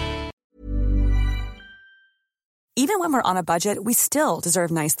 Even when we're on a budget, we still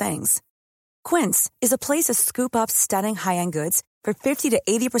deserve nice things. Quince is a place to scoop up stunning high-end goods for 50 to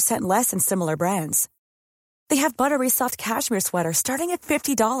 80% less than similar brands. They have buttery soft cashmere sweaters starting at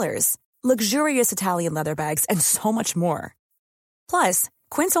 $50, luxurious Italian leather bags, and so much more. Plus,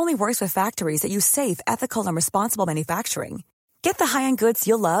 Quince only works with factories that use safe, ethical, and responsible manufacturing. Get the high-end goods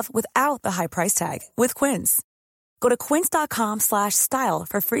you'll love without the high price tag with Quince. Go to quince.com/style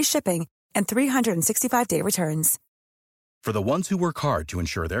for free shipping and 365-day returns. For the ones who work hard to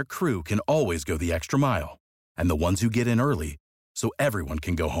ensure their crew can always go the extra mile, and the ones who get in early so everyone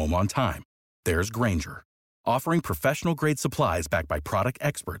can go home on time, there's Grainger, offering professional-grade supplies backed by product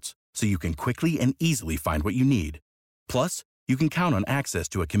experts so you can quickly and easily find what you need. Plus, you can count on access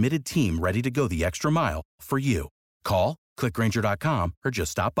to a committed team ready to go the extra mile for you. Call, click Grainger.com, or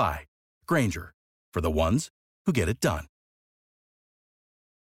just stop by. Grainger, for the ones who get it done.